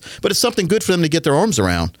 $100. But it's something good for them to get their arms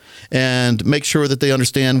around and make sure that they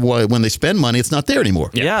understand why when they spend money, it's not there anymore.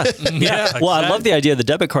 Yeah. Well, I love the idea of the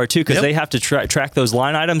debit card, too, because they have to track those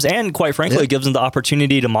line items. And quite frankly, it gives them the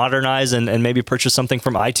opportunity to modernize and maybe purchase something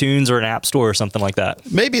from iTunes or an app store or something like that.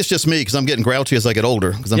 Maybe it's just me because I'm getting grouchy as I get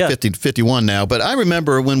older because I'm 51 now. But I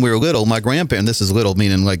remember when we were little, my grandparents, this is little,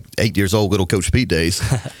 meaning like 8 years old, little Coach Pete days.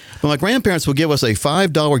 But my grandparents would give us a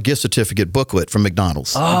 $5 gift certificate booklet from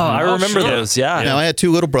McDonald's. Oh, I remember those. Yeah. Now, I had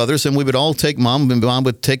 2 little brothers, and we would all take mom, and mom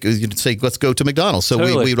would say, let's go to McDonald's. So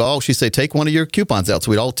we would all, she'd say, take one of your coupons out.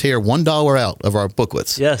 So we'd all tear $1 out of our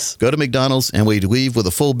booklets. Yes. Go to McDonald's, and we'd leave with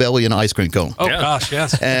a full belly and an ice cream cone. Oh, gosh,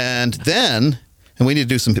 yes. And then, and we need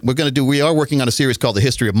to do we are working on a series called The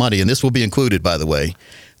History of Money, and this will be included, by the way.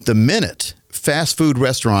 The minute fast food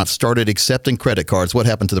restaurants started accepting credit cards, what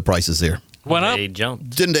happened to the prices there? Went up. They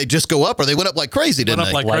jumped. Didn't they just go up, or they went up like crazy, didn't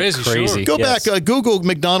they? Went up like crazy. Go back, Google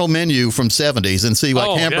McDonald's menu from 70s and see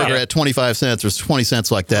hamburger at 25 cents or 20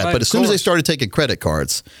 cents like that. Right, but as soon as they started taking credit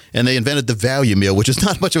cards and they invented the value meal, which is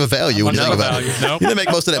not much of a value when you think about it. Nope. They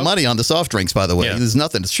make most of that money on the soft drinks, by the way. Yeah. There's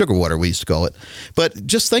nothing. It's sugar water, we used to call it. But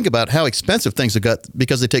just think about how expensive things have got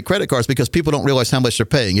because they take credit cards because people don't realize how much they're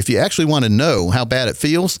paying. If you actually want to know how bad it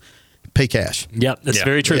feels, pay cash. Yep, that's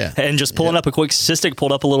very true. Yeah. And just pulling up a quick statistic,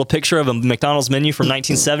 pulled up a little picture of a McDonald's menu from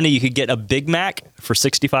 1970. You could get a Big Mac for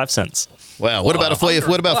 65 cents. Wow. What about a fillet?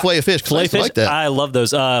 What about fillet of fish? Fillet fish, like that. I love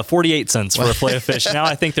those. 48 cents for a fillet of fish. Now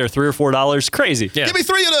I think they're $3 or $4. Crazy. Yeah. Give me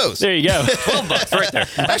 3 of those. There you go. $12 right there.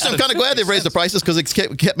 Actually, I'm kind of glad they've raised the prices because it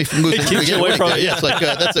kept me from losing. It keeps you away from it. Yeah, it's like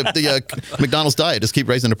that's the McDonald's diet. Just keep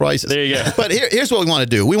raising the prices. There you go. But here's what we want to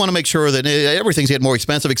do. We want to make sure that everything's getting more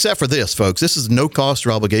expensive, except for this, folks. This is no cost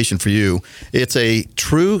or obligation for you. It's a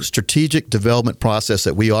true strategic development process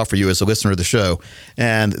that we offer you as a listener of the show.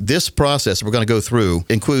 And this process we're going to go through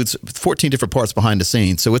includes 14 different parts behind the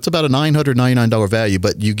scenes. So it's about a $999 value,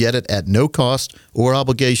 but you get it at no cost or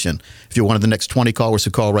obligation if you're one of the next 20 callers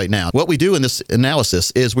who call right now. What we do in this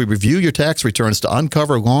analysis is we review your tax returns to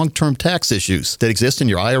uncover long-term tax issues that exist in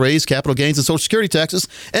your IRAs, capital gains, and Social Security taxes.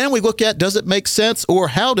 And we look at, does it make sense or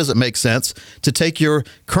how does it make sense to take your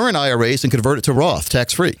current IRAs and convert it to Roth,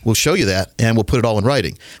 tax-free? We'll show you that, and we'll put it all in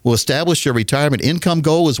writing. We'll establish your retirement income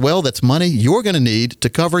goal as well. That's money you're going to need to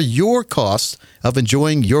cover your costs of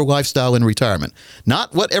enjoying your lifestyle in retirement.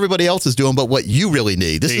 Not what everybody else is doing, but what you really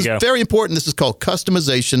need. This is very important. This is called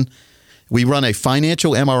customization. We run a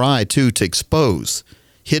financial MRI, too, to expose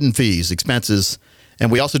hidden fees, expenses,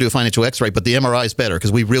 and we also do a financial x-ray, but the MRI is better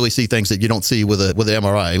because we really see things that you don't see with an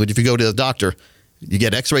MRI. If you go to the doctor, you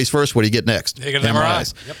get x-rays first. What do you get next? You get an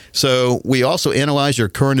MRI. Yep. So we also analyze your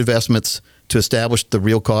current investments to establish the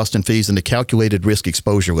real cost and fees and the calculated risk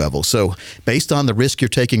exposure level. So based on the risk you're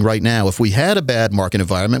taking right now, if we had a bad market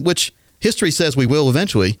environment, which history says we will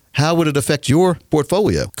eventually, how would it affect your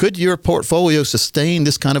portfolio? Could your portfolio sustain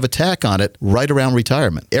this kind of attack on it right around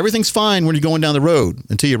retirement? Everything's fine when you're going down the road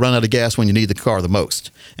until you run out of gas when you need the car the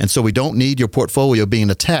most. And so we don't need your portfolio being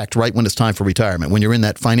attacked right when it's time for retirement. When you're in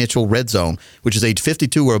that financial red zone, which is age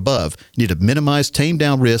 52 or above, you need to minimize, tame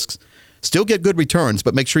down risks, still get good returns,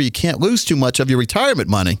 but make sure you can't lose too much of your retirement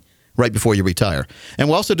money right before you retire. And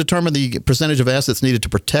we'll also determine the percentage of assets needed to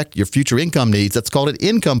protect your future income needs. That's called an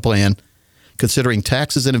income plan, considering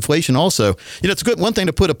taxes and inflation also. It's a good one thing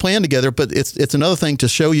to put a plan together, but it's another thing to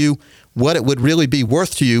show you what it would really be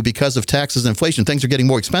worth to you because of taxes and inflation. Things are getting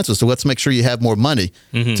more expensive, so let's make sure you have more money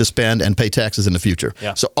to spend and pay taxes in the future.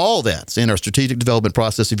 Yeah. So all that's in our strategic development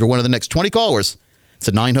process. If you're one of the next 20 callers, it's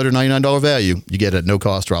a $999 value. You get it at no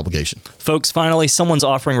cost or obligation. Folks, finally, someone's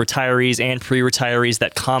offering retirees and pre-retirees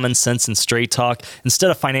that common sense and straight talk instead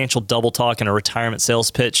of financial double talk and a retirement sales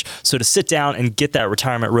pitch. So to sit down and get that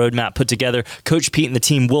retirement roadmap put together, Coach Pete and the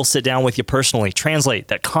team will sit down with you personally, translate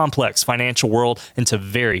that complex financial world into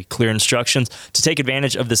very clear instructions to take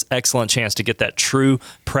advantage of this excellent chance to get that true,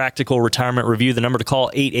 practical retirement review. The number to call,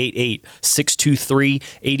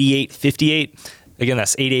 888-623-8858. Again,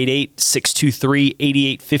 that's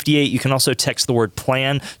 888-623-8858. You can also text the word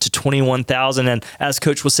plan to 21,000. And as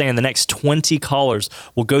Coach was saying, the next 20 callers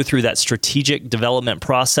will go through that strategic development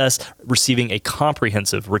process, receiving a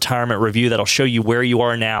comprehensive retirement review that'll show you where you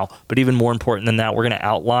are now. But even more important than that, we're going to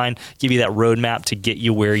outline, give you that roadmap to get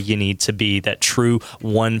you where you need to be, that true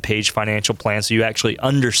one-page financial plan so you actually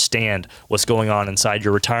understand what's going on inside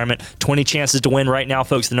your retirement. 20 chances to win right now,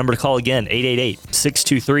 folks. The number to call again,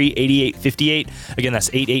 888-623-8858. Again, that's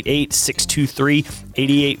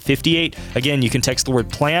 888-623-8858. Again, you can text the word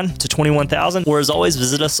plan to 21,000, or as always,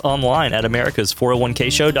 visit us online at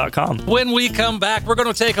americas401kshow.com. When we come back, we're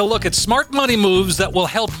going to take a look at smart money moves that will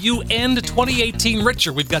help you end 2018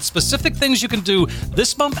 richer. We've got specific things you can do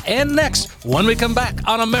this month and next when we come back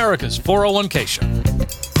on America's 401k Show.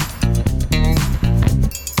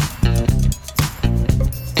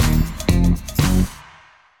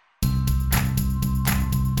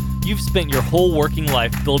 You've spent your whole working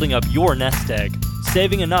life building up your nest egg,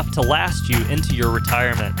 saving enough to last you into your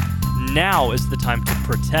retirement. Now is the time to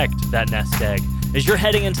protect that nest egg. As you're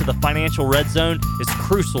heading into the financial red zone, it's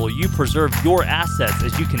crucial you preserve your assets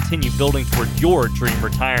as you continue building toward your dream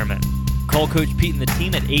retirement. Call Coach Pete and the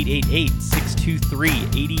team at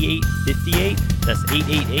 888-623-8858. That's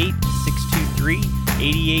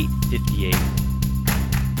 888-623-8858.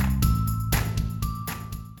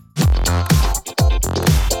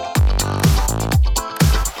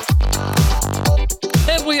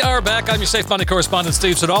 And we are back. I'm your Safe Money correspondent,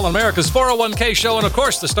 Steve Siddall, on America's 401k Show. And, of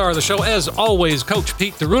course, the star of the show, as always, Coach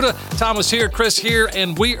Pete D'Arruda. Thomas here, Chris here,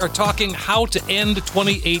 and we are talking how to end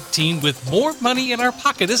 2018 with more money in our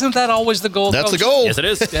pocket. Isn't that always the goal, That's Coach? the goal. Yes, it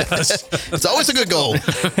is. Yes. It's always a good goal.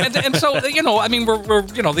 and so, I mean, we're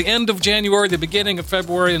the end of January, the beginning of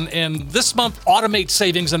February, and this month, automate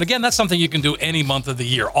savings. And, again, that's something you can do any month of the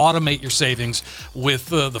year. Automate your savings with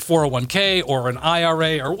the 401k or an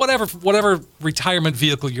IRA or whatever retirement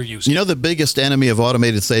vehicle you're using. You know the biggest enemy of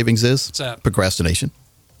automated savings is? What's that? Procrastination.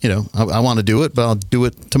 I want to do it, but I'll do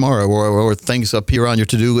it tomorrow, or things up here on your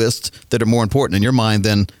to-do list that are more important in your mind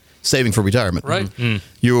than saving for retirement. Right.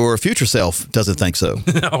 Your future self doesn't think so.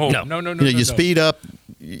 No. You speed up.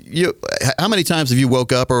 How many times have you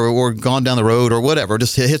woke up or gone down the road or whatever,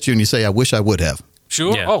 just hits you and you say, I wish I would have.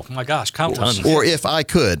 Sure. Yeah. Oh, my gosh. Countless. Or if I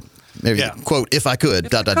could. Maybe, quote, if I could,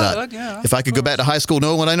 If I could, dot. yeah, If I could go back to high school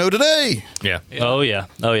knowing what I know today, Yeah. Oh yeah.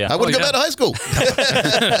 I wouldn't go back to high school.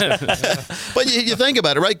 But you think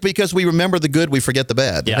about it, right? Because we remember the good, we forget the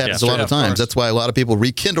bad. Yeah. It happens Yeah, a lot sure, of of times. course. That's why a lot of people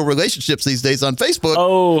rekindle relationships these days on Facebook.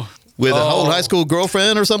 Oh. With an old high school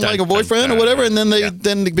girlfriend or something Dun, like a dun, boyfriend dun, or whatever, and then yeah.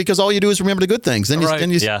 then because all you do is remember the good things, then you Right.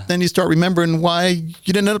 then you start remembering why you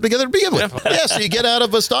didn't end up together to begin with. Yeah, so you get out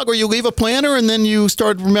of a stock or you leave a planner, and then you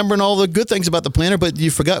start remembering all the good things about the planner, but you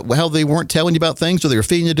forgot how they weren't telling you about things or they were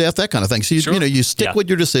feeding you death, that kind of thing. So you stick Yeah. with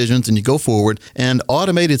your decisions and you go forward. And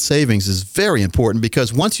automated savings is very important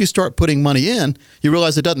because once you start putting money in, you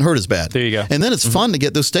realize it doesn't hurt as bad. There you go. And then it's fun to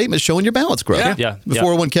get those statements showing your balance growth. Yeah. The Yeah.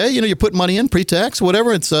 401k, you're putting money in pre-tax,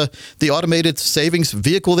 whatever. It's the automated savings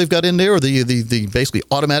vehicle they've got in there, or the basically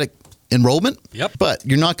automatic enrollment. Yep. But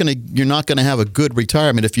you're not gonna have a good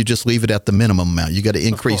retirement if you just leave it at the minimum amount. You got to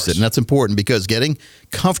increase it, and that's important because getting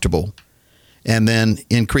comfortable and then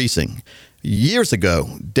increasing. Years ago,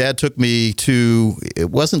 Dad took me to, it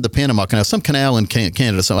wasn't the Panama Canal, some canal in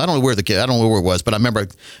Canada. So I don't know where it was, but I remember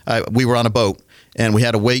we were on a boat and we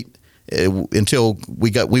had to wait until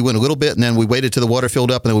we went a little bit, and then we waited till the water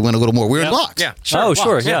filled up, and then we went a little more. We were in locks. Yeah. Oh,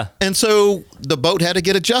 sure. Yeah. And so the boat had to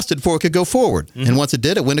get adjusted before it could go forward. And once it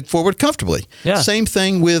did, it went forward comfortably. Yeah. Same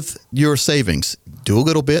thing with your savings. Do a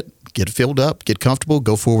little bit, get it filled up, get comfortable,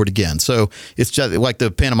 go forward again. So it's just like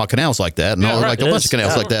the Panama Canal's like that, and right. like a It bunch is. of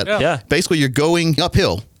canals Yeah. like that. Yeah. Basically, you're going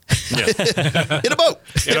uphill. In a boat.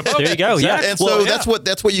 There you go. Yeah. And so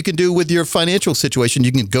that's what you can do with your financial situation.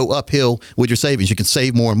 You can go uphill with your savings. You can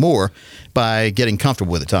save more and more by getting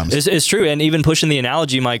comfortable with it, Thomas. It's true. And even pushing the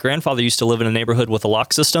analogy, my grandfather used to live in a neighborhood with a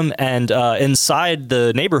lock system, and inside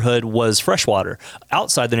the neighborhood was fresh water.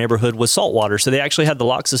 Outside the neighborhood was salt water. So they actually had the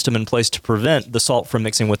lock system in place to prevent the salt from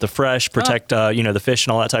mixing with the fresh, protect the fish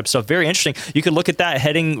and all that type of stuff. Very interesting. You could look at that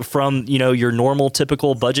heading from your normal,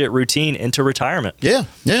 typical budget routine into retirement. Yeah.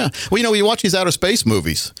 Well, you watch these outer space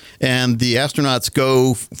movies, and the astronauts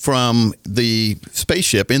go from the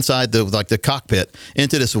spaceship inside the cockpit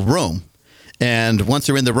into this room. And once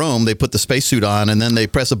they're in the room, they put the spacesuit on, and then they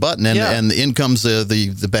press a button, and in comes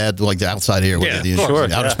the bad, like the outside air,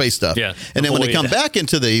 the outer space stuff. Yeah. And then when they come back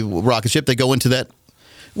into the rocket ship, they go into that.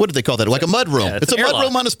 What do they call that? Like a mud room. Yeah, it's a mud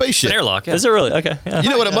room on a spaceship. An airlock. Yeah. Is it really? Okay. Yeah. You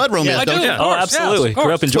know what a mud room is, I don't do, you? of Oh, course, absolutely. yes, of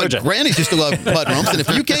Grew up in course. Georgia. Grannies used to love mud rooms, and if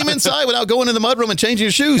you came inside without going in the mud room and changing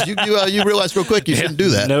your shoes, you realize real quick you shouldn't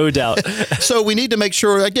do that. No doubt. So we need to make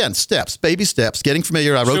sure, again, baby steps, getting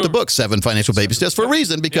familiar. I wrote Sure. the book, 7 Financial Baby Steps, for a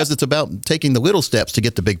reason, because it's about taking the little steps to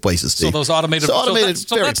get to big places, Steve. So those automated. So automated,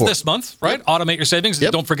 so very that's important. this month, right? Yep. Automate your savings.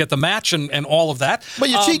 Yep. Don't forget the match and all of that. But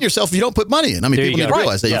you're cheating yourself if you don't put money in. I mean, There people you need go. to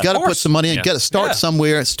realize that. Right. You've Yeah. got to Of put course. some money in. Yeah. You've got to start Yeah.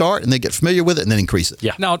 somewhere, and then get familiar with it, and then increase it.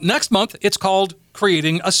 Yeah. Now, next month, it's called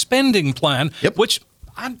creating a spending plan, Yep. which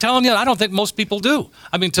I'm telling you, I don't think most people do.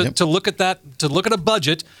 I mean, to look at that, to look at a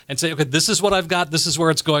budget and say, okay, this is what I've got, this is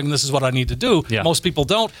where it's going, this is what I need to do. Yeah. Most people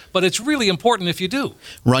don't, but it's really important if you do.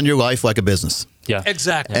 Run your life like a business. Yeah.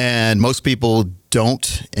 Exactly. And most people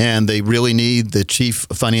don't, and they really need the chief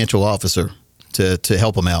financial officer to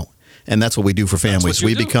help them out. And that's what we do for families. you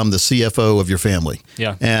We do. become the CFO of your family.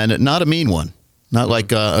 Yeah. And not a mean one. Not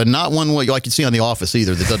like not one like you see on The Office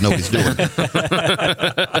either that doesn't know what he's doing.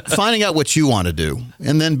 Finding out what you want to do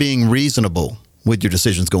and then being reasonable with your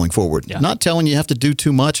decisions going forward. Yeah. Not telling you have to do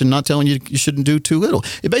too much and not telling you shouldn't do too little.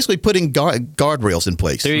 It's basically putting guardrails in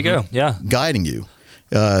place. There you go. Yeah. Guiding you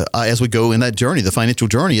as we go in that journey, the financial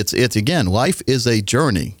journey. It's again, life is a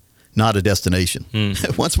journey, not a destination.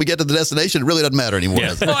 Once we get to the destination, it really doesn't matter anymore.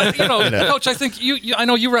 Yeah. Well, Coach, I think I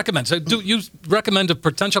know you recommend. So you recommend to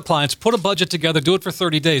potential clients put a budget together, do it for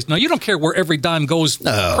 30 days. Now you don't care where every dime goes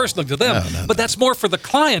personally to them, but that's more for the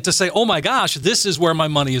client to say, "Oh my gosh, this is where my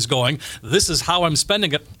money is going. This is how I'm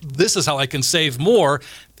spending it. This is how I can save more."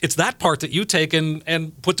 It's that part that you take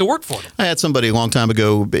and put to work for them. I had somebody a long time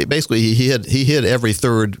ago. Basically, he hid every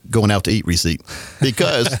third going out to eat receipt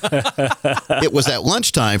because it was at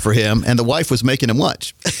lunchtime for him, and the wife was making him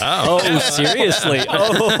lunch. Oh, seriously?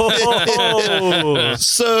 Oh.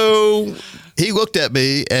 So he looked at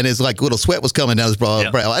me and his like little sweat was coming down his brow.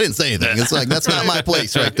 I didn't say anything. It's like, that's not my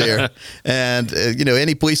place right there. And,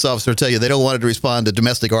 any police officer will tell you they don't want to respond to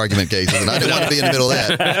domestic argument cases. And I didn't want to be in the middle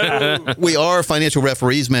of that. We are financial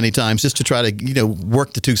referees many times just to try to,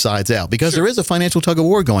 work the two sides out because there is a financial tug of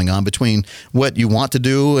war going on between what you want to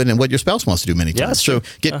do and what your spouse wants to do many times. So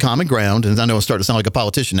get common ground. And I know I'm starting to sound like a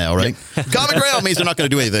politician now, right? Common ground means they're not going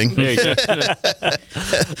to do anything.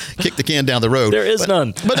 Kick the can down the road. There is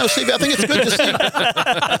none. But no, Steve, I think it's good to see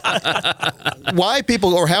why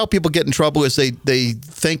people or how people get in trouble is they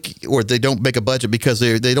think or they don't make a budget because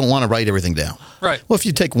they don't want to write everything down. Right. Well, if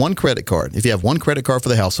you take one credit card, if you have one credit card for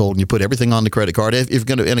the household and you put everything on the credit card, if you're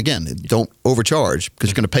going to, and again, don't overcharge because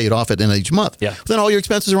you're going to pay it off at the end of each month. Yeah. Then all your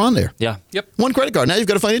expenses are on there. Yeah. Yep. One credit card. Now you've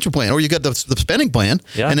got a financial plan, or you've got the spending plan.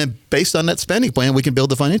 Yeah. And then based on that spending plan, we can build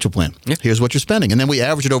the financial plan. Yeah. Here's what you're spending. And then we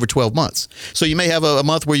average it over 12 months. So you may have a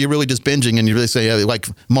month where you're really just binging and you really say, like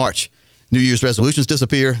March, New Year's resolutions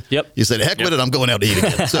disappear. Yep. You say, heck with it, I'm going out to eat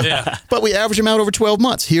again. So, but we average them out over 12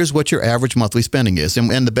 months. Here's what your average monthly spending is.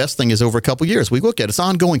 And the best thing is over a couple of years. We look at it. It's an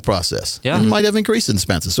ongoing process. Yeah. And you might have increased in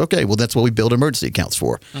expenses. Okay, well, that's what we build emergency accounts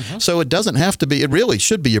for. Mm-hmm. So it doesn't have to be, it really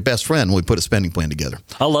should be your best friend when we put a spending plan together.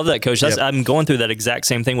 I love that, Coach. I'm going through that exact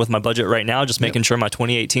same thing with my budget right now, just making sure my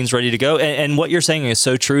 2018 is ready to go. And what you're saying is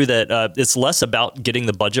so true that it's less about getting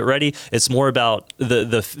the budget ready. It's more about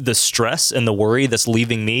the stress and the worry that's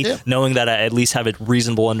leaving me, knowing that I at least have a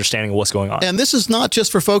reasonable understanding of what's going on. And this is not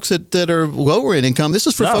just for folks that are lower in income. This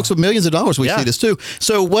is for folks with millions of dollars. We see this too.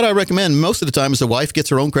 So what I recommend most of the time is the wife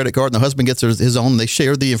gets her own credit card and the husband gets his own. They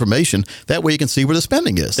share the information. That way you can see where the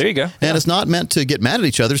spending is. There you go. And it's not meant to get mad at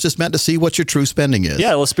each other. It's just meant to see what your true spending is.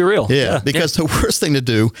 Yeah, let's be real. Yeah, because the worst thing to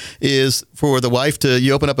do is for the wife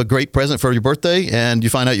you open up a great present for your birthday and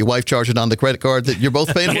you find out your wife charged it on the credit card that you're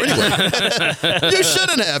both paying for anyway. You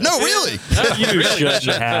shouldn't have. No, really. You shouldn't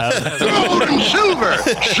have. Gold and silver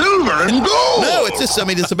and gold. No, it's just,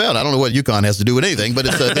 it's about, I don't know what UConn has to do with anything, but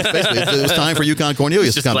it's basically, it was time for UConn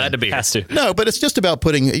Cornelius just to come glad to be here. Has to. No, but it's just about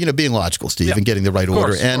putting, being logical, Steve, and getting the right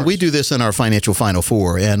order. And we do this in our financial Final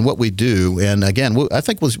Four. And what we do, and again, I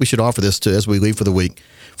think we should offer this as we leave for the week.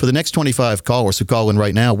 For the next 25 callers who call in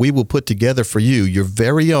right now, we will put together for you your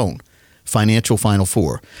very own financial Final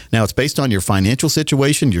Four. Now, it's based on your financial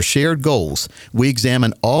situation, your shared goals. We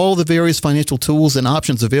examine all the various financial tools and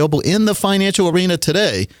options available in the financial arena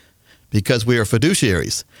today because we are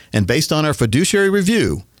fiduciaries. And based on our fiduciary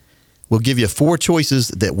review, we'll give you 4 choices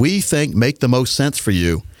that we think make the most sense for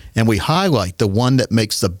you. And we highlight the one that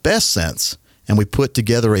makes the best sense. And we put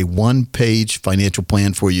together a 1-page financial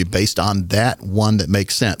plan for you based on that one that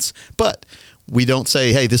makes sense. But we don't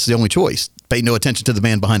say, hey, this is the only choice. Pay no attention to the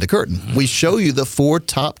man behind the curtain. We show you the 4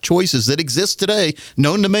 top choices that exist today,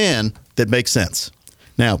 known to man, that make sense.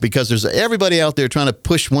 Now, because there's everybody out there trying to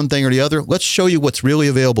push one thing or the other, let's show you what's really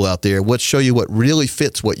available out there. Let's show you what really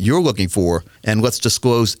fits what you're looking for, and let's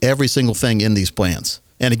disclose every single thing in these plans.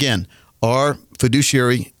 And again, our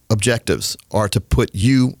fiduciary objectives are to put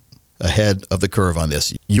you ahead of the curve on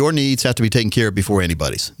this. Your needs have to be taken care of before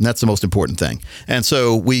anybody's. And that's the most important thing. And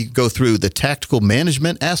so we go through the tactical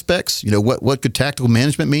management aspects. What could tactical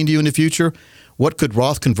management mean to you in the future? What could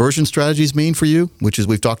Roth conversion strategies mean for you? Which is,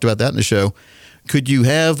 we've talked about that in the show. Could you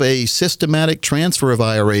have a systematic transfer of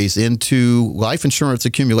IRAs into life insurance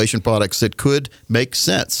accumulation products that could make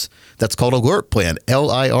sense? That's called a LIRP plan,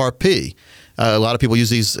 LIRP. A lot of people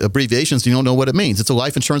use these abbreviations. You don't know what it means. It's a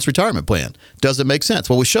life insurance retirement plan. Does it make sense?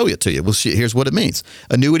 Well, we'll show it to you. Here's what it means.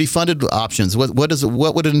 Annuity funded options. What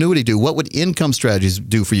would an annuity do? What would income strategies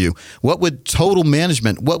do for you? What would total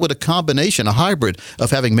management? What would a combination, a hybrid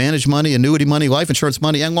of having managed money, annuity money, life insurance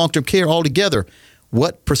money, and long-term care all together?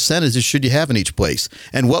 What percentages should you have in each place?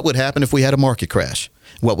 And what would happen if we had a market crash?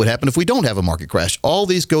 What would happen if we don't have a market crash? All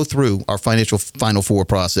these go through our financial Final Four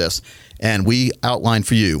process, and we outline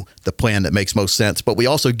for you the plan that makes most sense. But we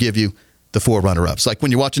also give you the 4 runner-ups. Like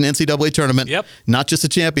when you're watching an NCAA tournament, not just the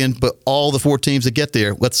champion, but all the 4 teams that get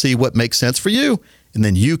there. Let's see what makes sense for you, and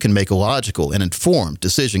then you can make a logical and informed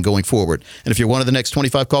decision going forward. And if you're one of the next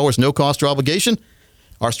 25 callers, no cost or obligation,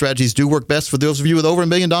 our strategies do work best for those of you with over $1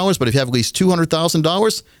 million, but if you have at least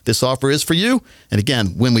 $200,000, this offer is for you. And again,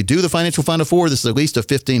 when we do the financial Final Four, this is at least a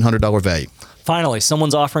 $1,500 value. Finally,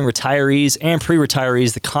 someone's offering retirees and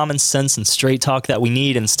pre-retirees the common sense and straight talk that we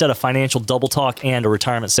need instead of financial double talk and a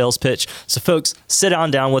retirement sales pitch. So folks, sit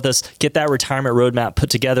down with us, get that retirement roadmap put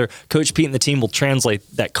together. Coach Pete and the team will translate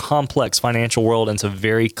that complex financial world into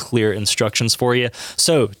very clear instructions for you.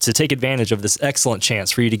 So to take advantage of this excellent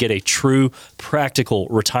chance for you to get a true, practical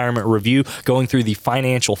retirement review going through the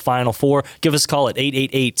financial Final Four, give us a call at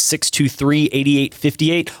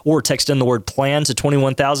 888-623-8858 or text in the word PLAN to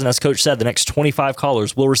 21,000. As Coach said, the next 25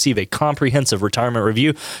 callers will receive a comprehensive retirement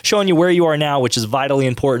review showing you where you are now, which is vitally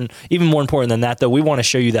important. Even more important than that, though, we want to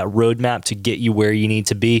show you that roadmap to get you where you need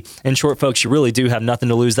to be. In short, folks, you really do have nothing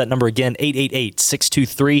to lose. That number again,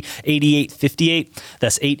 888-623-8858.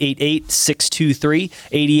 That's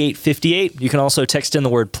 888-623-8858. You can also text in the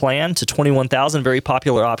word PLAN to 21,000, very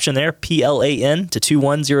popular option there, PLAN to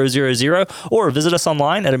 21000, or visit us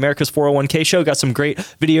online at America's 401k Show. Got some great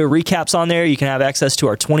video recaps on there. You can have access to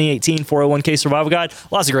our 2018 401k Survival Guide.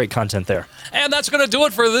 Lots of great content there. And that's going to do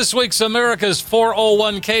it for this week's America's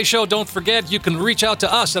 401k Show. Don't forget, you can reach out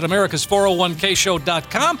to us at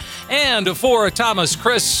americas401kshow.com. And for Thomas,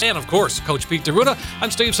 Chris, and of course, Coach Pete D'Arruda,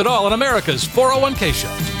 I'm Steve Siddall on America's 401k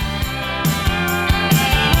Show.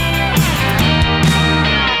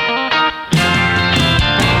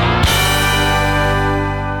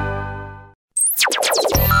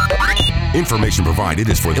 Information provided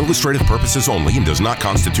is for illustrative purposes only and does not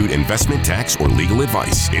constitute investment, tax, or legal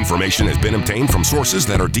advice. Information has been obtained from sources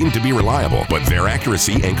that are deemed to be reliable, but their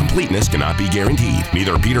accuracy and completeness cannot be guaranteed.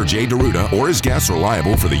 Neither Peter J. D'Arruda or his guests are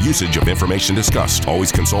liable for the usage of information discussed.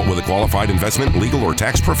 Always consult with a qualified investment, legal, or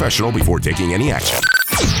tax professional before taking any action.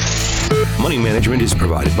 Money management is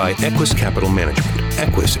provided by Equus Capital Management.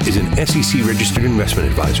 Equus is an SEC-registered investment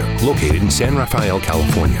advisor located in San Rafael,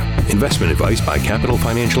 California. Investment advice by Capital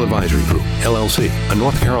Financial Advisory Group, LLC, a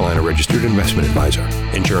North Carolina-registered investment advisor.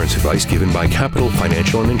 Insurance advice given by Capital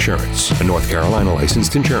Financial and Insurance, a North Carolina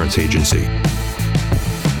licensed insurance agency.